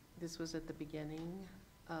 This was at the beginning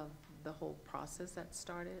of the whole process that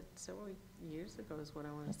started several years ago is what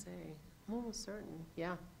I want to say. I'm almost certain,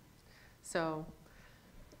 yeah. So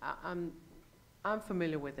I'm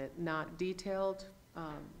familiar with it, not detailed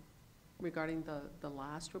regarding the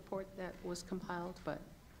last report that was compiled, but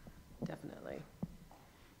definitely.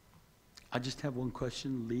 I just have one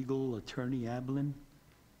question. Legal Attorney Ablin?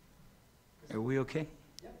 Are we okay?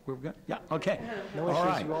 We're good? Yeah, okay. No All issues,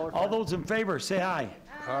 right. you all are All fine. those in favor, say aye.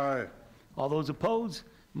 Aye. All those opposed,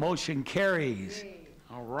 motion carries.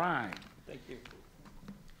 All right. Thank you.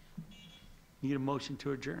 Need a motion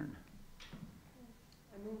to adjourn.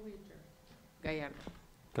 I move we adjourn. Gallardo.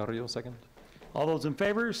 Carrillo, second. All those in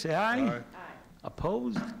favor, say aye. Aye.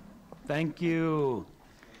 Opposed? Thank you.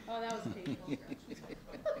 Oh, that was painful.